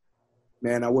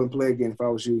 man, I wouldn't play again if I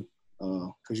was you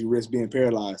because you risk being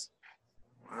paralyzed.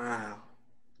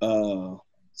 Wow.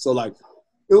 So, like,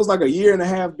 it was like a year and a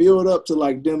half build up to,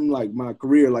 like, them, like, my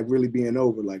career, like, really being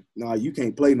over. Like, nah, you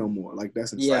can't play no more. Like,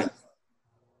 that's insane. Yeah.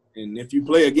 And if you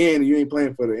play again, you ain't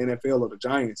playing for the NFL or the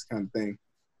Giants kind of thing.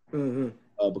 Mm-hmm.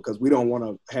 Because we don't want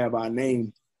to have our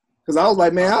name. Because I was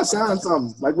like, man, I'll sign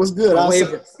something. Like, what's good?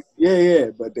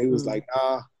 Yeah. But they was like,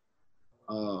 nah.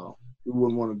 We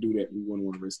wouldn't want to do that. We wouldn't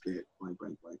want to risk that.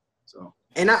 Blank. So.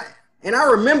 And I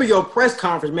remember your press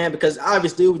conference, man, because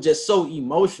obviously it was just so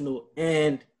emotional.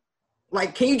 And,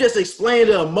 like, can you just explain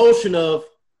the emotion of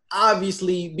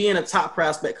obviously being a top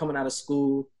prospect coming out of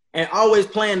school and always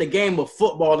playing the game of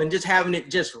football and just having it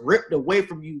just ripped away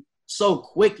from you so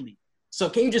quickly? So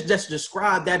can you just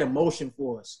describe that emotion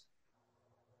for us?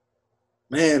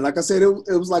 Man, like I said, it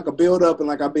was like a build-up, and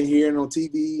like I've been hearing on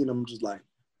TV, and I'm just like,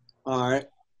 all right.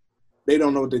 They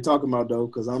don't know what they're talking about, though,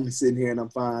 because I'm sitting here and I'm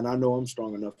fine. I know I'm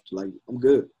strong enough to, like, I'm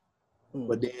good.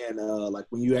 But then, like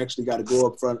when you actually got to go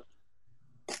up front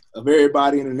of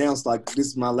everybody and announce like this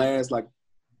is my last like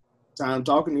time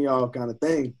talking to y'all kind of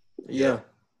thing. Yeah.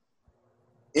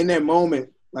 In that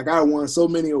moment, like I won so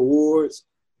many awards,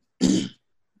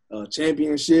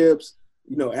 championships,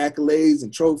 you know, accolades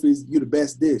and trophies. You the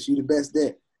best this, you the best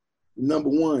that. You're number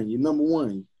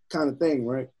one kind of thing,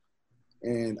 right?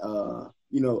 And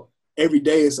you know, every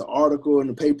day it's an article in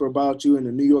the paper about you in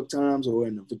the New York Times or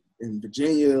in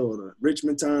Virginia or the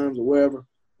Richmond Times or wherever.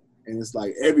 And it's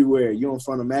like everywhere. You're in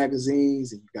front of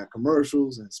magazines and you got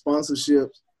commercials and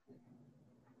sponsorships.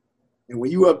 And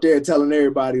when you up there telling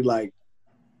everybody like,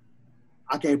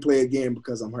 I can't play again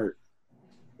because I'm hurt.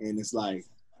 And it's like,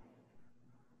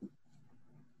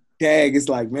 dag, it's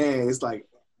like, man, it's like,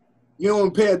 you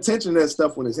don't pay attention to that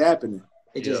stuff when it's happening.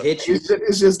 It just hits you.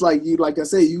 It's just like you, like I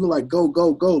say, you like go,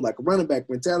 like a running back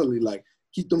mentality, like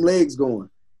keep them legs going.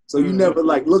 So you never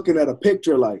like looking at a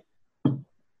picture like,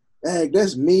 dag,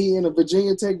 that's me in a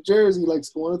Virginia Tech jersey, like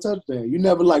scoring a touchdown. You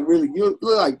never like really, you're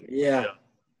like, yeah.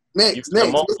 Next,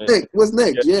 what's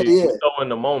next? Yeah. So in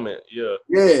the moment,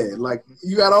 yeah, like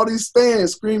you got all these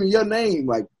fans screaming your name,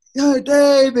 like, yeah,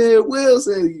 David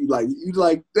Wilson. You like,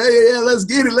 yeah, let's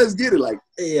get it. Like,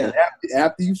 yeah.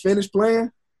 After you finish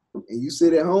playing and you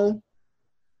sit at home,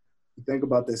 you think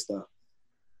about that stuff.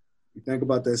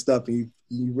 And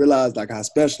you realize like how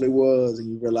special it was, and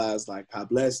you realize like how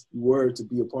blessed you were to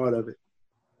be a part of it.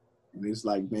 And it's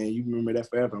like, man, you remember that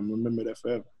forever. I'm gonna remember that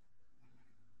forever.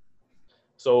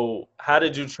 So how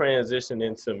did you transition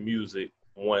into music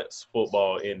once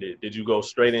football ended? Did you go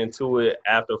straight into it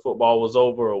after football was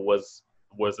over, or was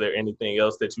there anything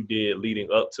else that you did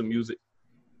leading up to music?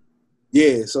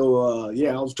 Yeah, so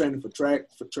I was training for track,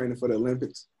 training for the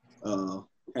Olympics.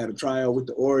 Had a tryout with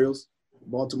the Orioles,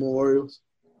 Baltimore Orioles.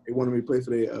 They wanted me to play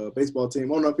for their baseball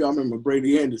team. I don't know if y'all remember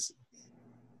Brady Anderson.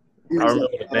 I remember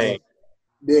the name.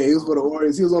 Yeah, he was for the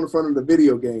Orioles. He was on the front of the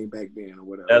video game back then or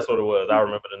whatever. That's what it was. I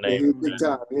remember the name. Yeah, he was big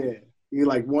time, yeah. He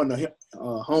like won the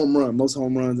home run, most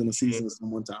home runs in the season at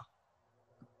one time.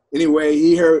 Anyway,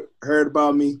 he heard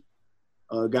about me,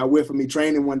 got whiff of me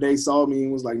training one day, saw me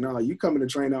and was like, nah, you coming to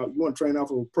train out, you want to train out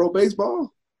for pro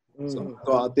baseball? So I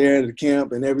go out there to the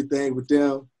camp and everything with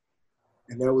them,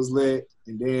 and that was lit.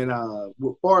 And then as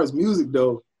far as music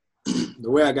though,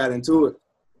 the way I got into it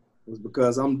was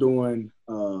because I'm doing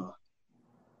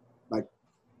like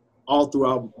all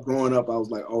throughout growing up, I was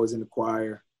like always in the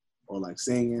choir or like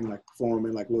singing, like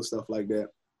performing, like little stuff like that.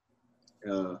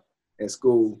 At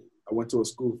school, I went to a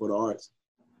school for the arts.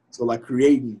 So like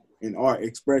creating and art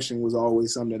expression was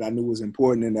always something that I knew was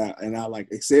important, and I like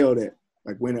excelled at,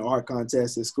 like winning art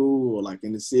contests at school or like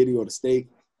in the city or the state,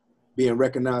 being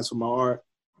recognized for my art.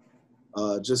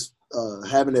 Just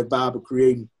having that vibe of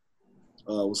creating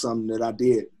was something that I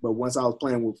did. But once I was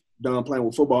done playing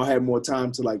with football, I had more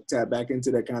time to like tap back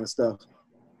into that kind of stuff.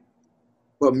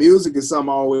 But music is something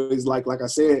I always like I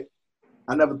said,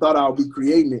 I never thought I would be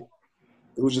creating it.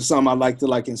 It was just something I like to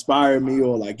like inspire me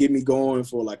or like get me going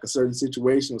for like a certain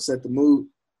situation or set the mood.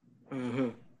 Mm-hmm.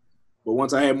 But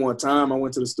once I had more time, I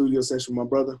went to the studio session with my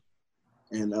brother,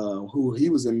 and he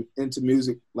was into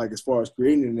music, like as far as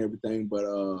creating and everything. But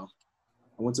I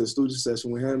went to the studio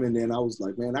session with him, and then I was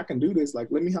like, man, I can do this. Like,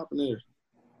 let me hop in there.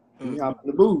 Let me hop in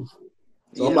the booth.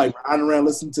 So I'm like riding around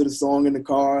listening to the song in the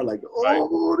car, like,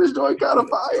 oh, this joint kind of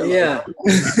fire. Yeah.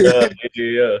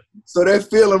 Yeah. So that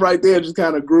feeling right there just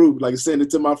kind of grew. Like, send it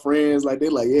to my friends. Like,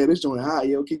 they're like, yeah, this joint hot.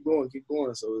 Yo, keep going.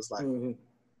 So it's like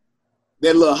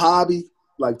that little hobby,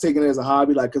 like taking it as a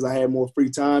hobby, like, because I had more free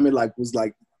time. It like was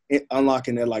like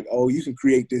unlocking that, like, oh, you can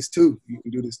create this too. You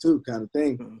can do this too kind of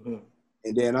thing. Mm-hmm.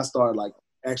 And then I started like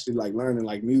actually like learning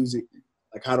like music,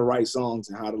 like how to write songs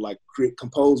and how to like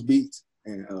compose beats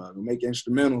and make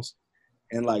instrumentals.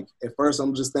 And like at first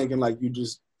I'm just thinking like you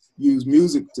just use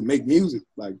music to make music,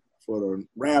 like for the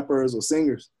rappers or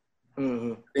singers.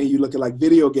 Mm-hmm. Then you look at like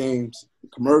video games,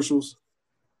 commercials,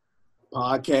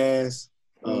 podcasts,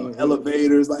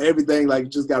 elevators, like everything, like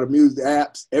just got a music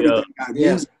apps, everything got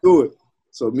music to it.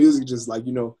 So music just like,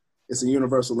 you know, it's a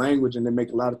universal language and they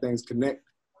make a lot of things connect.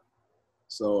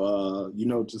 So, you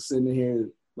know, just sitting here,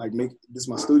 like this is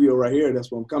my studio right here.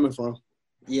 That's where I'm coming from.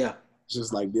 Yeah. It's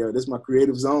just like, yeah, this is my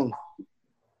creative zone.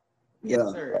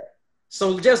 Yes, sir.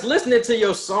 So just listening to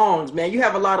your songs, man, you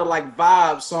have a lot of like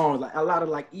vibe songs, like a lot of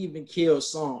like even kill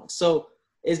songs. So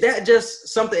is that just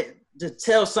something to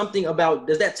tell something about,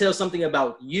 does that tell something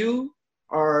about you,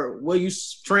 or will you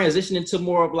transition into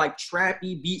more of like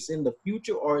trappy beats in the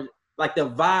future, or like the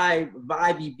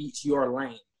vibey beats your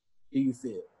lane, do you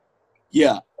feel?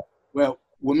 Yeah. Well,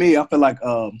 with me, I feel like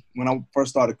when I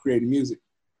first started creating music,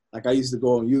 like I used to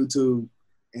go on YouTube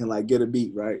and like get a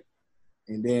beat, right?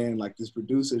 And then like this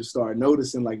producer started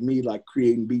noticing like me like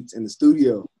creating beats in the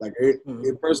studio. Like it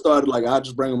first started like I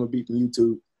just bring them a beat from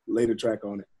YouTube, lay the track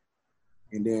on it.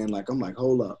 And then like I'm like,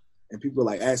 hold up. And people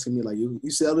like asking me like, you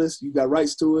sell this? You got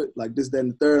rights to it? Like this, that,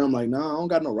 and the third. I'm like, no, I don't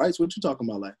got no rights. What you talking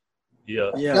about? Like,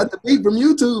 yeah. Got the beat from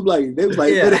YouTube. Like they was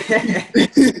like,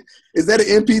 is that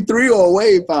an MP3 or a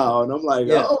WAV file? And I'm like,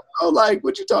 oh, like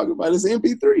what you talking about? It's an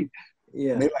MP3.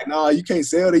 Yeah. And they like, no, you can't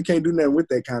sell. They can't do nothing with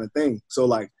that kind of thing. So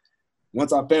like.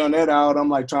 Once I found that out, I'm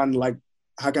like trying to like,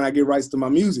 how can I get rights to my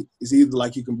music? It's either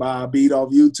like you can buy a beat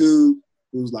off YouTube,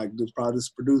 who's like probably this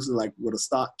producer like with a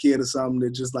stock kit or something that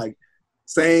just like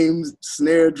same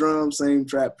snare drum, same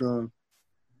trap drum.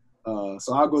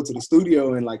 So I'll go to the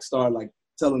studio and like start like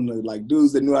telling the like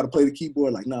dudes that knew how to play the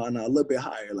keyboard, like, no, a little bit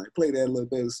higher, like play that a little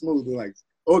bit smoother, like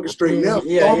orchestrating them.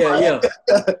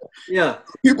 Yeah.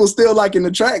 People still liking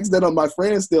the tracks that my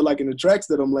friends still liking the tracks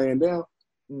that I'm laying down.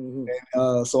 Mm-hmm.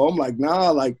 And so I'm like,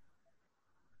 nah, like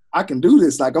I can do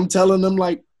this. Like I'm telling them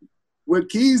like what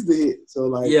keys to hit. So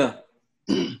like,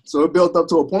 so it built up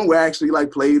to a point where I actually like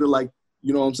played like,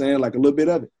 you know what I'm saying? Like a little bit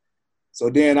of it. So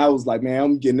then I was like, man,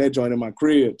 I'm getting that joint in my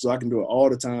crib so I can do it all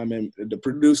the time. And the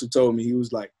producer told me, he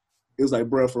was like,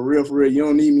 bro, for real, you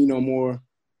don't need me no more.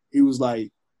 He was like,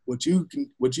 what you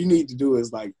need to do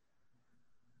is like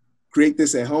create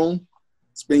this at home,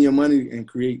 spend your money and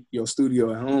create your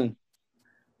studio at home.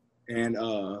 And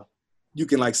you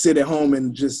can like sit at home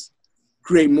and just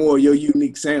create more of your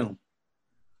unique sound.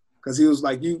 Cause he was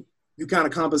like, you kind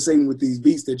of compensating with these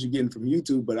beats that you're getting from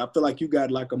YouTube, but I feel like you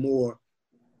got like a more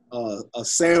a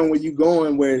sound where you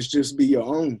going where it's just be your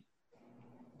own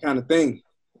kind of thing.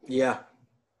 Yeah.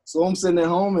 So I'm sitting at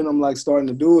home and I'm like starting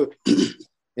to do it.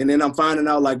 And then I'm finding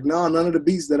out like, no, none of the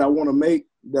beats that I want to make,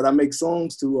 that I make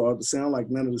songs to are to sound like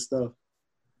none of the stuff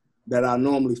that I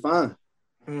normally find.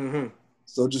 Mm-hmm.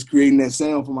 So just creating that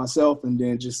sound for myself, and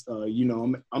then just, you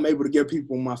know, I'm able to give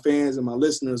people, my fans and my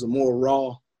listeners, a more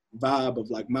raw vibe of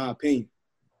like my opinion.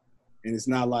 And it's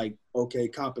not like, okay,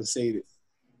 compensated.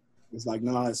 It's like,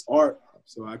 no, it's art.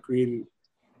 So I created it,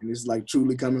 and it's like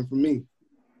truly coming from me.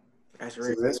 That's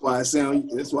right. So that's why I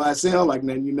sound like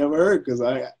nothing you never heard, because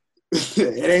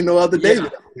it ain't no other day.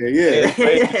 Like,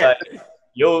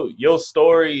 your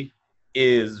story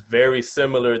is very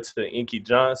similar to Inky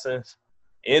Johnson's.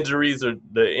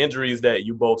 The injuries that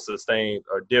you both sustained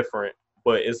are different,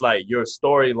 but it's like your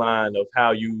storyline of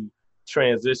how you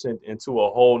transitioned into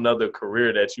a whole nother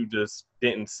career that you just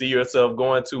didn't see yourself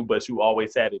going to, but you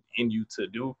always had it in you to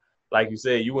do. Like you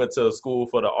said, you went to a school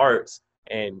for the arts,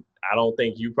 and I don't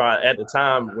think you probably, at the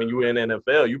time when you were in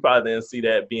NFL, you probably didn't see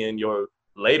that being your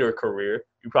later career.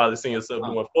 You probably seen yourself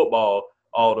doing football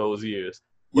all those years.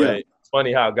 But it's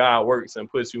funny how God works and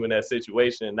puts you in that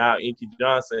situation. Now Inky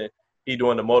Johnson, he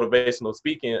doing the motivational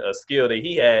speaking, a skill that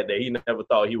he had that he never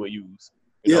thought he would use.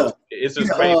 You know, it's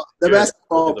just crazy. The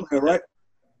basketball player, right?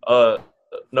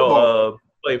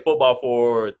 Played football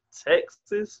for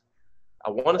Texas.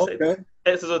 I want to say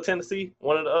Texas or Tennessee,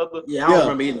 one or the other. Yeah, I don't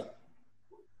remember either.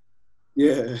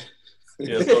 Yeah. I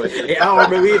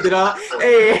don't remember either.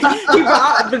 Hey,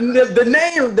 the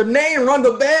name rung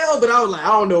a bell, but I was like, I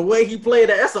don't know where he played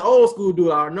at. That's an old school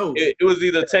dude. I don't know. It was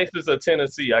either Texas or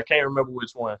Tennessee. I can't remember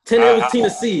which one. It was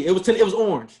Tennessee. It was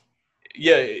Orange.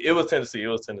 Yeah, it was Tennessee. It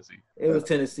was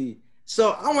Tennessee.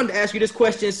 So I wanted to ask you this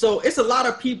question. So it's a lot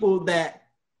of people that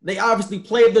they obviously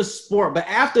play the sport, but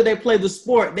after they play the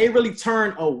sport, they really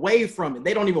turn away from it.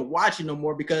 They don't even watch it no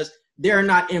more because they're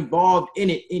not involved in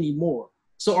it anymore.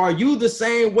 So are you the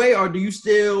same way, or do you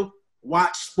still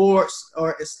watch sports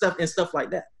or stuff like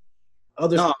that?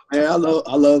 No, man, I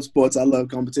love sports. I love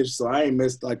competition. So I ain't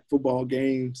missed like football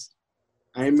games.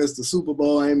 I ain't missed the Super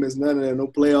Bowl. I ain't missed none of that. No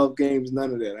playoff games,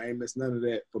 none of that. I ain't missed none of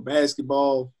that. For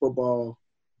basketball, football,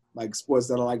 like sports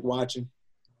that I like watching.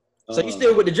 So you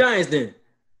still with the Giants then?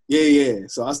 Yeah.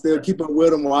 So I still keep up with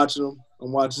them, watching them.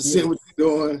 I'm watching, seeing what they're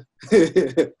doing.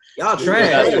 Y'all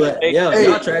trash,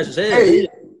 y'all trash as hell.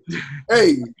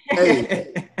 Hey,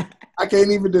 I can't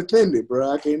even defend it,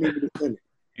 bro. You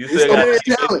still got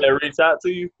talent that reach out to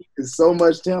you? There's so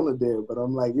much talent there, but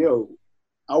I'm like, yo,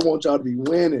 I want y'all to be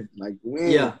winning. Like,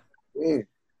 win.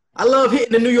 I love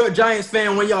hitting the New York Giants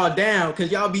fan when y'all down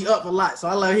because y'all be up a lot. So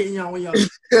I love hitting y'all when y'all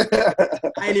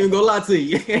I ain't even gonna lie to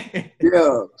you.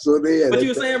 So there. What you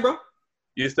were saying, bro?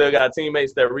 You still got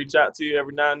teammates that reach out to you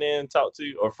every now and then, talk to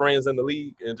you, or friends in the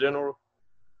league in general?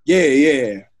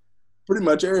 Yeah. Pretty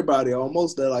much everybody,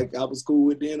 almost that like I was cool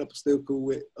with then, I'm still cool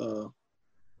with a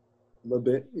little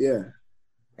bit. Yeah.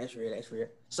 That's real.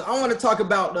 So I want to talk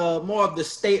about more of the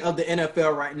state of the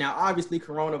NFL right now. Obviously,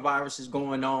 coronavirus is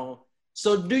going on.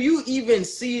 So do you even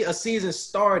see a season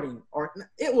starting, or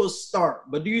it will start,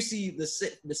 but do you see the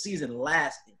season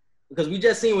lasting? Because we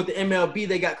just seen with the MLB,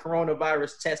 they got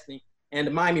coronavirus testing, and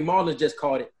the Miami Marlins just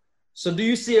caught it. So do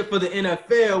you see it for the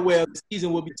NFL where the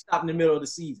season will be stopped in the middle of the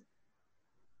season?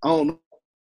 I don't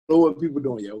know what people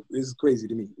doing, yo. This is crazy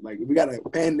to me. Like, we got a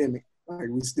pandemic. Like,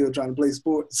 we still trying to play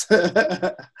sports.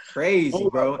 Crazy,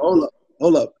 bro.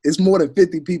 Hold up. It's more than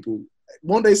 50 people.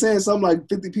 Weren't they saying something like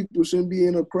 50 people shouldn't be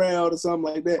in a crowd or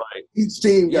something like that? Right. Each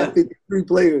team got 53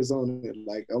 players on it.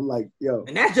 Like, I'm like, yo.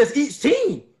 And that's just each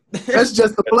team. That's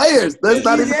just the players. That's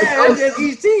not even that's just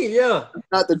each team, yeah. That's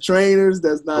not the trainers.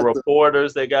 That's not the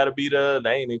reporters. They got to be there.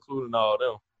 They ain't including all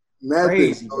them. nothing.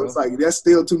 Crazy, So bro. it's like that's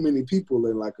still too many people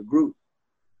in like a group.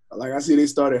 Like I see they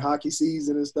started hockey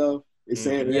season and stuff. They're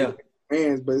saying Yeah.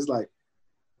 fans, but it's like,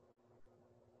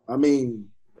 I mean,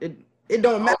 It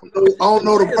don't matter. I don't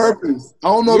know the purpose. I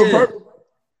don't know the purpose.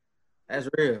 That's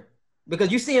real.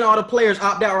 Because you're seeing all the players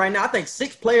opt out right now. I think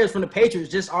 6 players from the Patriots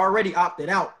just already opted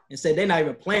out and said they're not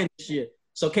even playing this year.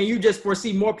 So can you just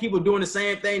foresee more people doing the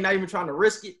same thing, not even trying to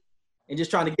risk it, and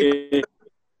just trying to get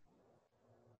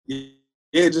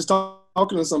Yeah, just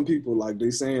talking to some people, like they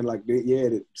saying like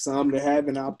that some that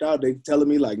haven't opted out, they telling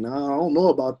me like, nah, I don't know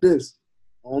about this.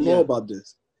 I don't know about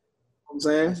this. You know what I'm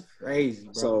saying? That's crazy,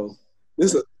 bro. So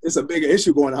it's a bigger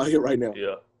issue going out here right now.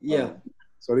 Yeah.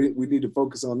 So we need to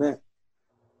focus on that.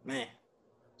 Man.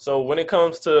 So when it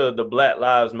comes to the Black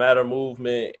Lives Matter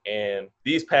movement and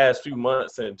these past few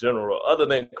months in general, other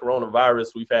than coronavirus,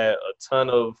 we've had a ton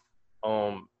of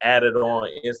added on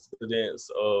incidents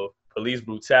of police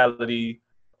brutality,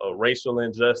 racial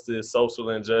injustice,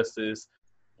 social injustice.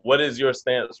 What is your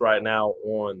stance right now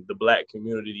on the Black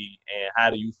community, and how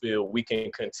do you feel we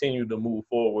can continue to move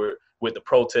forward with the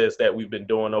protests that we've been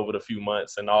doing over the few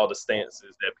months and all the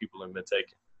stances that people have been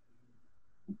taking?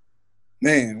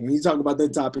 Man, when you talk about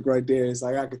that topic right there, it's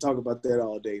like I could talk about that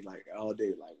all day,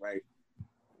 right?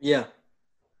 Yeah.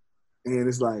 And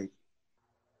it's like,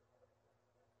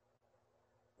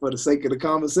 for the sake of the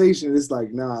conversation, it's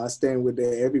like, nah, I stand with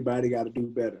that. Everybody got to do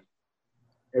better.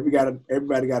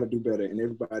 Everybody got to do better, and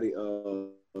everybody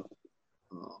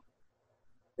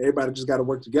just got to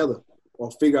work together or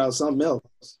figure out something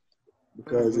else,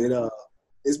 because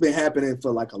it's been happening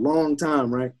for like a long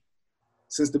time, right?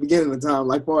 Since the beginning of time,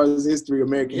 like far as history,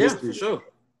 American history, for sure.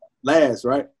 last,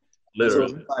 right?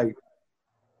 Literally. So it's like,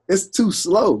 it's too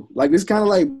slow. Like, it's kind of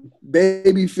like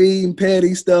baby feeding,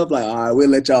 petty stuff. Like, all right, we'll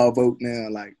let y'all vote now.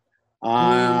 Like, all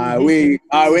right, we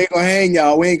ain't gonna hang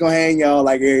y'all. We ain't gonna hang y'all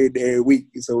like every week.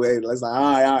 So it's like,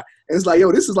 all right. And it's like,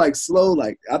 yo, this is like slow.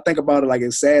 Like, I think about it like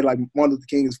it's sad. Like Martin Luther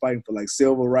King is fighting for like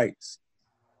civil rights.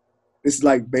 This is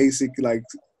like basic, like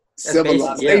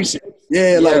civilization.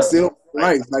 Yeah, like civil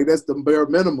rights. Like, that's the bare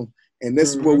minimum. And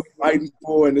this is what we're fighting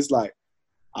for. And it's like,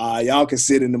 y'all can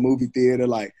sit in the movie theater.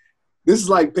 Like, this is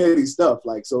like petty stuff.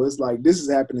 Like, so it's like, this is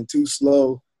happening too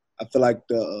slow. I feel like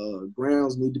the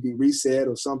grounds need to be reset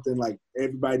or something. Like,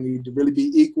 everybody need to really be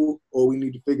equal, or we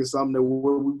need to figure something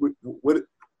that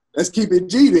let's keep it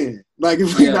G then. Like,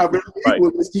 if we're not really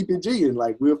equal, let's keep it G, and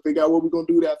like we'll figure out what we're gonna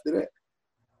do after that.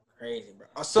 Crazy,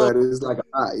 bro. So but it's like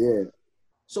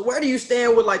So where do you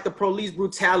stand with like the police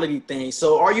brutality thing?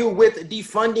 So are you with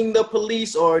defunding the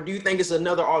police, or do you think it's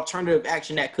another alternative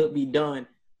action that could be done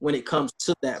when it comes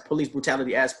to that police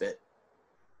brutality aspect?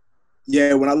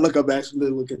 Yeah, when I look at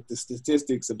the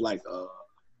statistics of like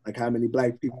how many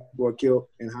Black people are killed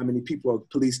and how many people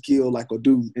police kill, like, or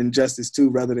do injustice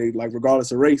to, rather they like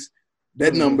regardless of race,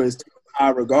 that number is too high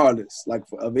regardless, like,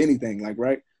 of anything, like,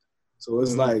 right? So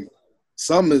it's like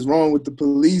something is wrong with the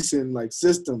police and like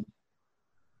system.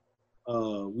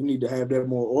 We need to have that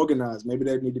more organized. Maybe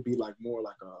that need to be like more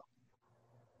like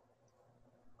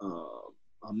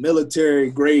a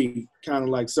military grade kind of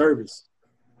like service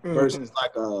versus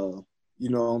like you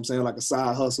know what I'm saying, like a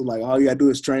side hustle. Like, all you gotta do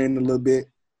is train a little bit.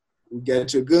 You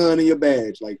get your gun and your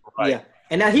badge. Like, yeah.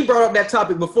 And now he brought up that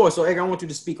topic before, so Edgar, I want you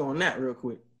to speak on that real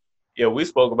quick. Yeah, we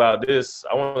spoke about this,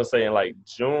 I want to say in like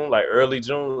June, like early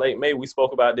June, late May, we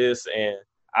spoke about this, and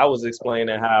I was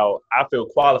explaining how I feel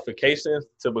qualifications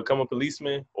to become a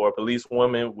policeman or a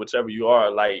policewoman, whichever you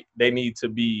are, like, they need to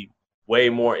be way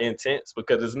more intense,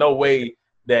 because there's no way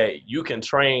that you can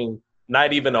train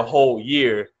not even a whole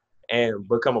year and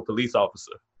become a police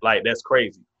officer. Like, that's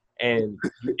crazy. And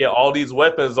you get all these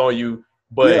weapons on you,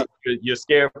 but you're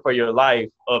scared for your life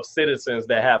of citizens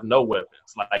that have no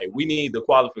weapons. Like, we need the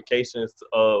qualifications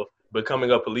of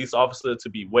becoming a police officer to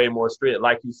be way more strict.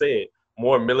 Like you said,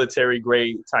 more military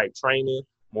grade type training,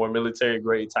 more military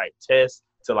grade type tests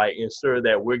to like ensure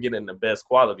that we're getting the best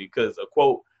quality. Because a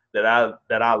quote that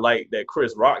I like that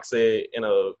Chris Rock said in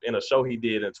a show he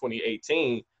did in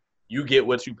 2018. You get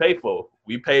what you pay for.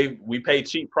 We pay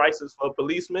cheap prices for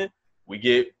policemen. We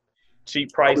get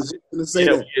cheap prices. We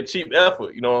get cheap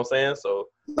effort. You know what I'm saying? So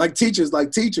like teachers, like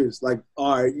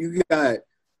all right, you got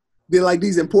they're like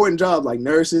these important jobs, like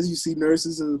nurses. You see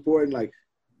nurses is important. Like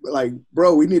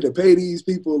bro, we need to pay these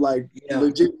people like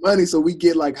legit money so we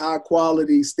get like high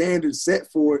quality standards set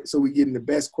for it. So we getting the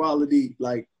best quality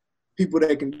like people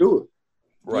that can do it.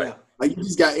 Right. Yeah. Like you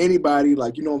just got anybody,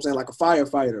 like, you know what I'm saying, like a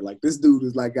firefighter. Like this dude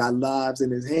is like got lives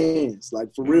in his hands, like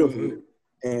for real, for real.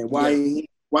 And why he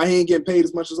ain't getting paid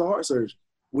as much as a heart surgeon?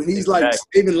 When he's like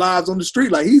saving lives on the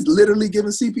street, like he's literally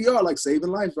giving CPR, like saving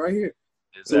lives right here.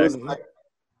 Exactly. So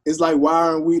it's like why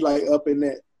aren't we like up in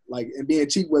that, like, and being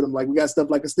cheap with them? Like we got stuff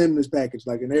like a stimulus package,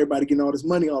 like, and everybody getting all this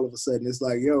money all of a sudden. It's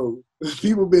like, yo,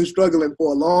 people been struggling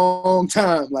for a long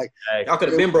time. Like y'all could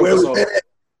have been broke.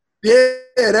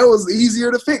 Yeah, that was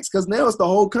easier to fix because now it's the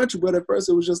whole country. But at first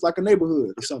it was just like a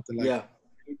neighborhood or something like that.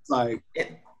 It's like,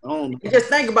 I don't know. Just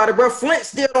think about it, bro. Flint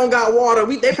still don't got water.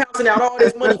 They pouncing out all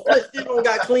this money. Flint still don't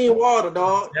got clean water,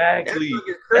 dog. Exactly.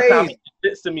 That's crazy. That's not making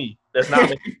sense to me. That's not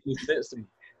making sense to me.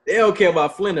 They don't care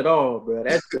about Flint at all, bro.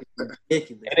 That's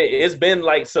ridiculous. And it's been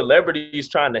like celebrities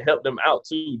trying to help them out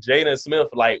too. Jaden Smith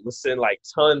like was sending like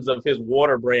tons of his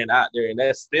water brand out there, and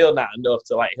that's still not enough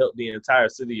to like help the entire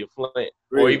city of Flint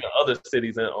or even other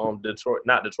cities in Detroit,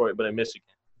 not Detroit, but in Michigan.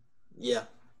 Yeah,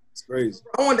 it's crazy.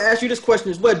 I wanted to ask you this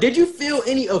question as well. Did you feel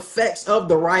any effects of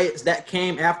the riots that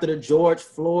came after the George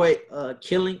Floyd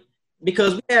killing?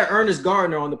 Because we had Ernest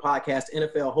Gardner on the podcast,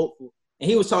 NFL Hopeful, and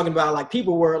he was talking about like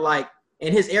people were like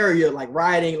in his area, like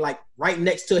rioting, like right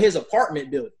next to his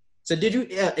apartment building. So did you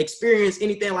experience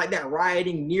anything like that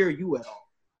rioting near you at all?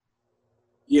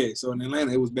 Yeah, so in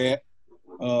Atlanta, it was bad.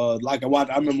 Like I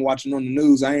remember watching on the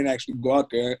news. I ain't actually go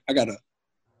out there. I got a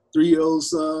 3-year-old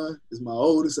son. It's my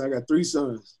oldest. I got 3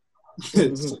 sons.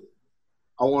 So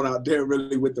I went out there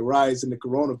really with the riots and the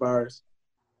coronavirus.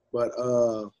 But,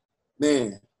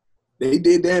 man, they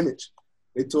did damage.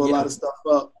 They tore a lot of stuff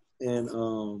up. And,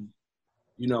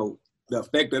 you know, the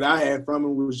effect that I had from it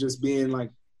was just being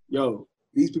like, yo,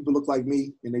 these people look like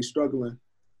me and they struggling.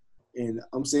 And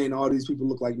I'm saying all these people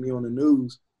look like me on the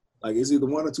news. Like it's either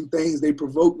one or two things. They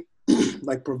provoke,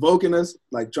 like provoking us,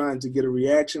 like trying to get a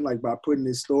reaction, like by putting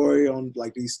this story on,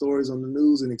 like these stories on the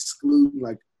news and excluding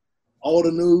like all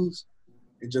the news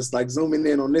and just like zooming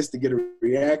in on this to get a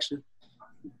reaction.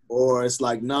 Or it's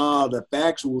like, nah, the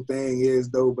factual thing is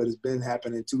though, but it's been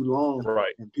happening too long.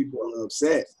 Right. And people are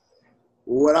upset.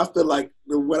 What I feel like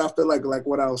what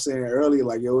I was saying earlier,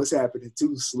 like, yo, it's happening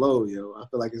too slow, yo. I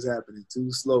feel like it's happening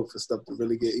too slow for stuff to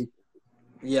really get equal.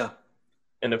 Yeah.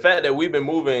 And the fact that we've been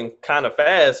moving kind of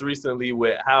fast recently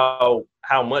with how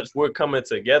much we're coming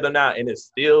together now and it's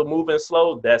still moving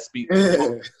slow, that speaks.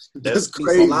 That's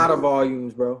crazy. A lot of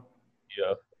volumes, bro.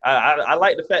 Yeah. I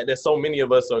like the fact that so many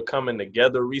of us are coming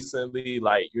together recently.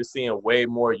 Like you're seeing way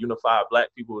more unified Black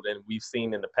people than we've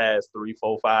seen in the past 3,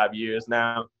 4, 5 years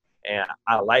now. And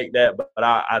I like that, but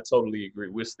I totally agree.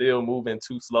 We're still moving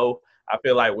too slow. I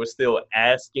feel like we're still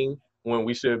asking when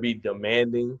we should be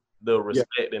demanding the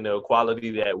respect and the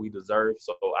equality that we deserve.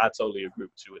 So I totally agree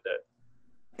with you with that.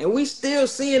 And we still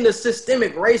seeing the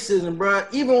systemic racism, bro.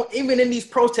 Even in these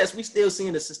protests, we still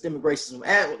seeing the systemic racism.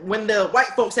 When the white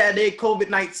folks had their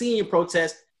COVID-19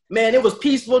 protest, man, it was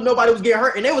peaceful. Nobody was getting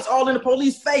hurt. And it was all in the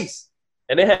police face.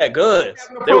 And they had guns.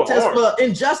 They were protest for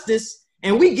injustice.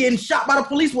 And we getting shot by the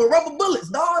police with rubber bullets,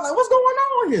 dog. Like, what's going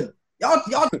on here?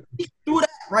 Y'all through that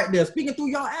right there, speaking through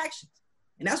y'all actions.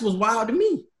 And that's what's wild to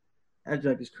me. That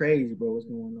junk is crazy, bro. What's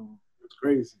going on? It's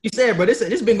crazy. You said, bro,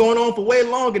 this been going on for way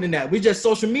longer than that. We just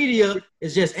social media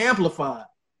is just amplified.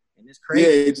 And it's crazy.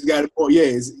 Yeah, it just got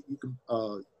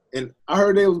and I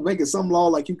heard they was making some law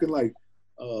like you can like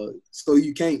so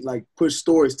you can't like push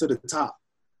stories to the top.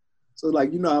 So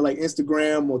like, you know how like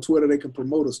Instagram or Twitter they can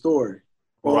promote a story.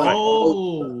 Or like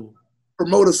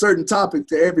promote a certain topic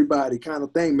to everybody kind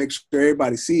of thing, make sure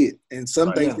everybody see it. And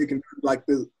some things they can do like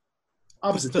the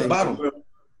opposite thing.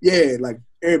 Yeah, like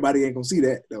everybody ain't gonna see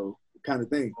that though, kind of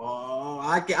thing. Oh,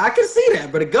 I can see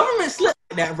that, but the government slipped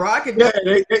that, bro.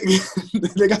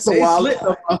 They got some wild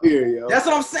stuff out here, yo. That's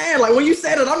what I'm saying. Like when you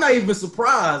said it, I'm not even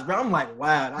surprised, bro. I'm like,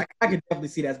 wow, I can definitely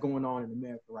see that's going on in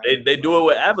America right now. They do it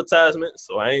with advertisements,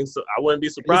 so I wouldn't be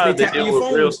surprised they do it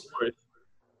with real stories.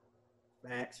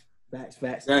 Facts.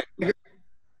 I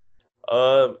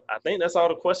think that's all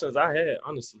the questions I had,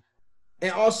 honestly.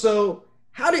 And also,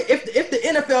 if the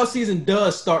NFL season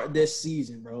does start this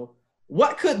season, bro,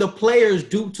 what could the players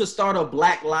do to start a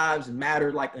Black Lives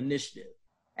Matter like initiative?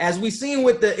 as we seen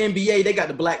with the NBA, they got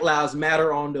the Black Lives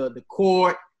Matter on the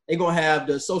court. They're going to have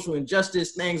the social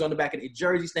injustice things on the back of their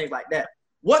jerseys, things like that.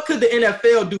 What could the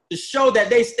NFL do to show that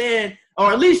they stand,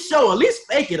 or at least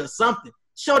fake it or something,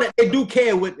 show that they do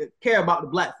care about the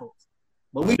black folks?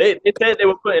 But they said they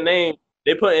were putting names.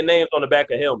 They putting names on the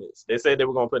back of helmets. They said they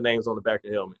were gonna put names on the back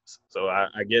of helmets. So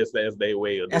I guess that's their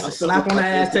way of doing it. That's a slap on the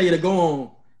ass, tell you to go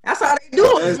on. That's how they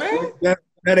do it, man.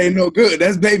 That ain't no good.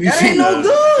 That's baby shit. That ain't no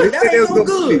good. That ain't no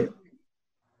good.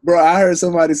 Bro, I heard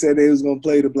somebody say they was gonna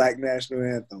play the Black National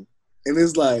Anthem. And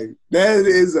it's like, that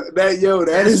is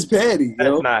petty, That's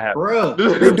yo. not happening. Bro.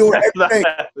 They doing everything.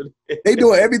 They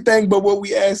doing everything but what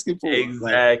we asking for.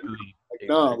 Exactly.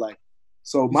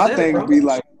 So my thing would be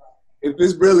like, if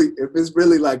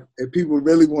people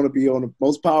really want to be on the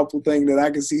most powerful thing that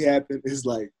I can see happen is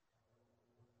like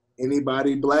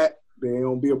anybody black, they ain't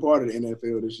gonna be a part of the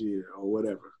NFL this year or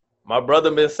whatever. My brother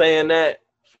been saying that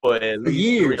for at least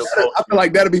years. 3 or 4 I feel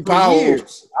like that'll be powerful.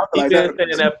 He's been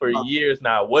saying that for years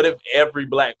now. What if every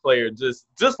black player just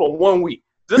for 1 week?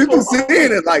 People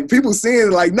saying it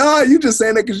like, nah, you just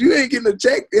saying that because you ain't getting a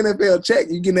NFL check.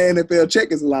 You getting an NFL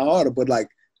check is a lot harder, but like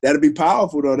that'll be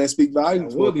powerful though. That speak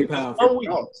volumes. It will be powerful. 1 week.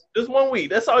 Just 1 week.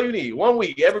 That's all you need. 1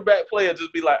 week. Every black player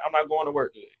just be like, I'm not going to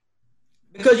work today.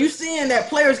 Because you're seeing that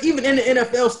players, even in the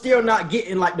NFL, still not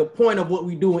getting like the point of what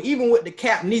we're doing. Even with the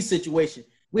cap knee situation,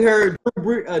 we heard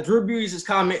Drew Brees'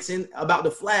 comments about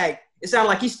the flag. It sounded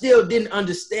like he still didn't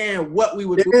understand what we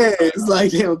were doing. Yeah, it's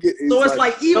like they don't get. So it's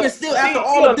like even still after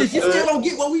all of this, you still don't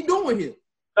get what we doing here.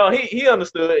 No, he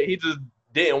understood. He just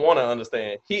didn't want to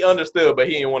understand. He understood, but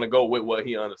he didn't want to go with what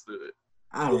he understood.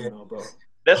 I don't know, bro.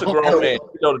 That's a grown man.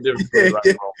 You know the difference between right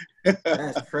and wrong.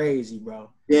 That's crazy, bro.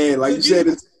 Yeah, like you said,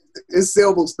 it's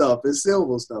civil stuff. It's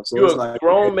civil stuff. So you're it's a like,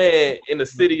 grown man in the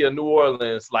city of New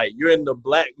Orleans. Like, you're in the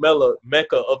black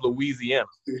Mecca of Louisiana.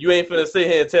 You ain't finna sit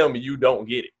here and tell me you don't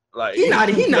get it. Like, he not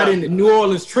in the New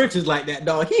Orleans trenches like that,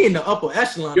 dog. He in the upper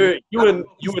echelon. You in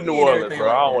New Orleans, bro.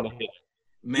 I don't want to hear it.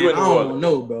 Man, I don't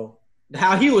know, bro.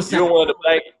 How he was saying.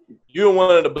 You're in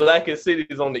one of the blackest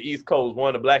cities on the East Coast.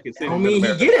 One of the blackest cities. I don't mean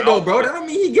he get it though, bro. That don't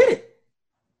mean he get it.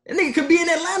 That nigga could be in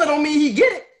Atlanta. Don't mean he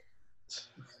get it.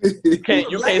 You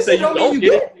can't say you don't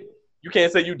get it. You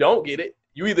can't say you don't get it.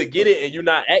 You either get it and you're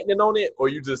not acting on it, or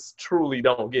you just truly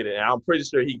don't get it. And I'm pretty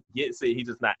sure he gets it. He's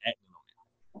just not acting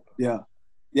on it.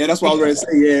 Yeah, that's what I was going to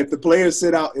say. Yeah, if the players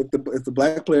sit out, if the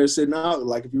black players sitting out,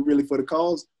 like if you're really for the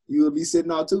cause, you will be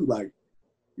sitting out too. Like,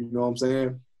 you know what I'm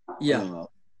saying? Yeah.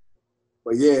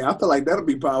 But yeah, I feel like that'll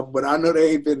be powerful. But I know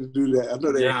they ain't finna do that. I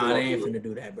know they ain't finna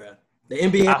do that, bro. The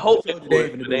NBA. I hope they ain't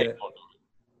finna do that.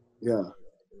 Yeah.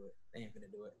 They ain't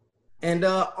finna do it. And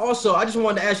also, I just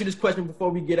wanted to ask you this question before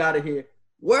we get out of here.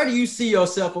 Where do you see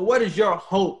yourself, or what is your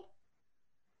hope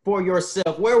for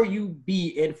yourself? Where will you be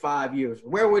in 5 years?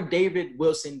 Where would David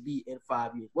Wilson be in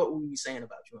 5 years? What would we be saying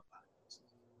about you in 5 years?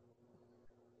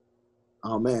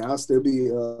 Oh man, I'll still be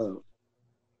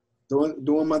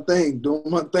doing my thing,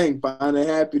 finding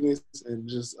happiness and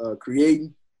just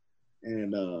creating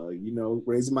and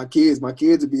raising my kids. My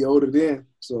kids will be older then,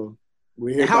 so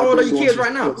we're here. How old are your kids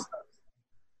right now?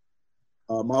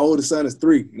 My oldest son is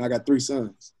 3, and I got 3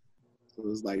 sons. So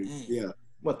it's like, yeah.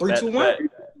 What, 3, 2, 1?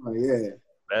 Yeah.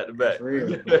 Back to back.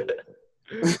 Real,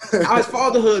 how's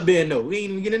fatherhood been though? We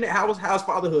ain't even getting it. How's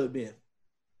fatherhood been?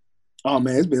 Oh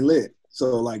man, it's been lit.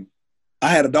 So like, I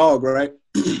had a dog, right?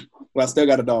 Well, I still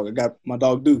got a dog. I got my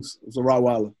dog Deuce. It's a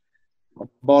Rottweiler. I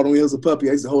bought him when he was a puppy.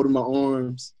 I used to hold him in my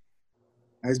arms.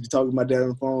 I used to be talking to my dad on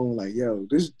the phone, like, yo,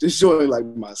 this short like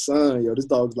my son. Yo, this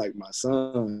dog's like my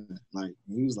son. Like,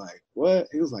 he was like, what?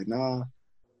 He was like, nah.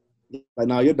 Like,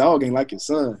 nah, your dog ain't like your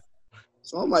son.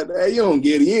 So I'm like, hey, you don't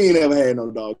get it. You ain't never had no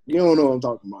dog. You don't know what I'm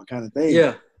talking about, kind of thing.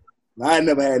 Yeah. I ain't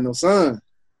never had no son.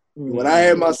 When I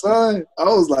had my son, I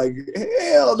was like,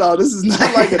 hell no, this is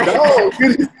not like a dog.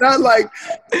 It's not like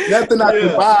nothing I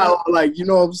can buy, or like, you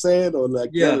know what I'm saying? Or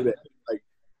like, none of that. Like,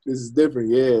 this is different,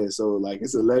 yeah. So, like,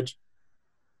 it's electric.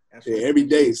 Yeah, every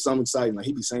day is something exciting. Like,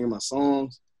 he be singing my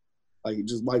songs. Like,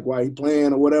 just like while he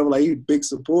playing or whatever. Like, he a big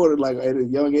supporter. Like, at a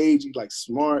young age, he like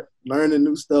smart, learning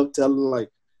new stuff, telling like,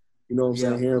 you know what I'm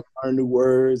saying, hearing, learn new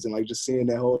words, and like just seeing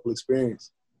that whole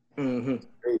experience. Mm-hmm.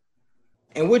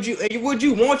 And would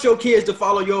you want your kids to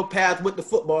follow your path with the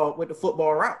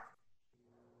football route?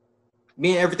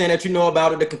 Being everything that you know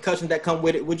about it, the concussions that come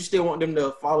with it, would you still want them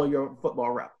to follow your football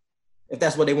route if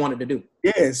that's what they wanted to do?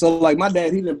 Yeah. So like my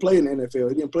dad, he didn't play in the NFL.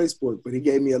 He didn't play sports, but he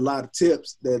gave me a lot of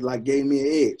tips that like gave me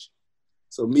an edge.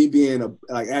 So me being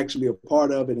actually a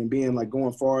part of it and being like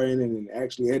going far in and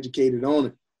actually educated on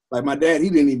it. Like my dad, he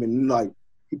didn't even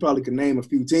he probably could name a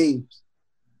few teams.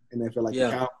 and then for like the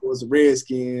Cowboys, the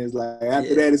Redskins. Like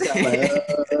after that, it's kind of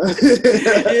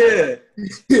like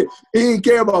he didn't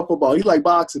care about football. He like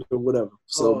boxing or whatever.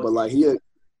 So, but like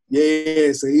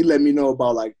so he let me know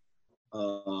about like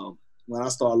when I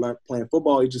started playing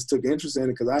football. He just took interest in it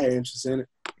because I had interest in it.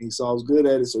 And he saw I was good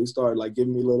at it, so he started like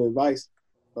giving me a little advice.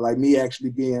 But like me actually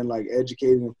being like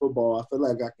educated in football, I feel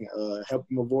like I can help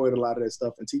him avoid a lot of that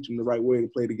stuff and teach him the right way to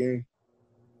play the game.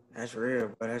 That's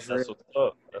real, but that's real. What's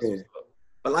up. That's what's up.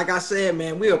 But like I said,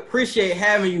 man, we appreciate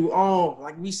having you on.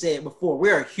 Like we said before,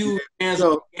 we're huge fans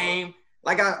of the game.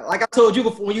 Like I told you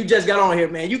before when you just got on here,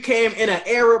 man, you came in an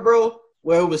era, bro,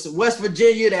 where it was West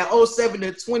Virginia, that 07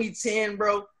 to 2010,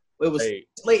 bro. It was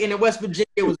Slayton in West Virginia.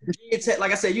 It was Virginia Tech.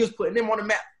 Like I said, you was putting them on the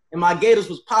map, and my Gators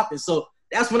was popping. So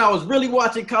that's when I was really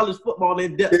watching college football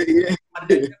in depth. It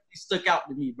definitely stuck out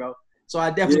to me, bro. So I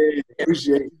definitely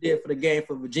appreciate what you did for the game,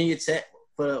 for Virginia Tech,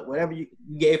 for whatever you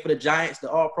gave for the Giants,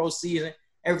 the All-Pro season,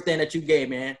 everything that you gave,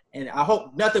 man. And I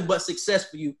hope nothing but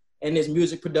success for you in this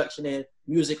music production and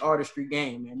music artistry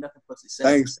game, man. Nothing but success.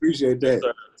 Thanks. Appreciate that.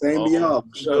 Same to y'all.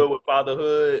 Good with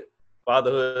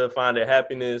fatherhood, finding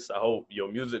happiness. I hope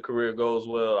your music career goes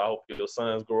well. I hope your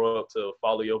sons grow up to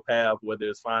follow your path, whether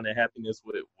it's finding happiness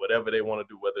with whatever they want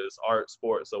to do, whether it's art,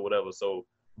 sports, or whatever. So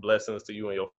blessings to you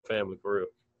and your family for real.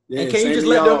 Yeah, and can you just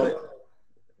let them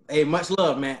 – hey, much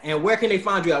love, man. And where can they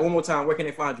find you at? One more time, where can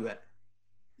they find you at?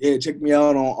 Yeah, check me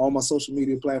out on all my social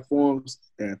media platforms.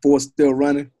 Force Still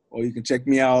Running. Or you can check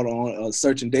me out on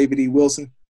searching David E. Wilson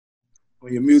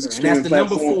on your music streaming platform.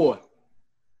 And that's the number 4.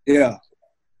 Yeah.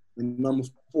 The number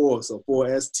 4. So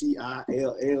 4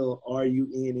 STILLRUNNING.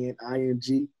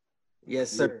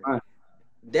 Yes, sir.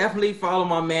 Definitely follow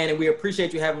my man, and we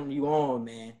appreciate you having you on,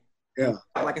 man. Yeah.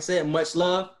 Like I said, much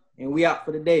love, and we out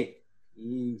for the day.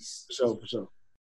 Peace. For sure.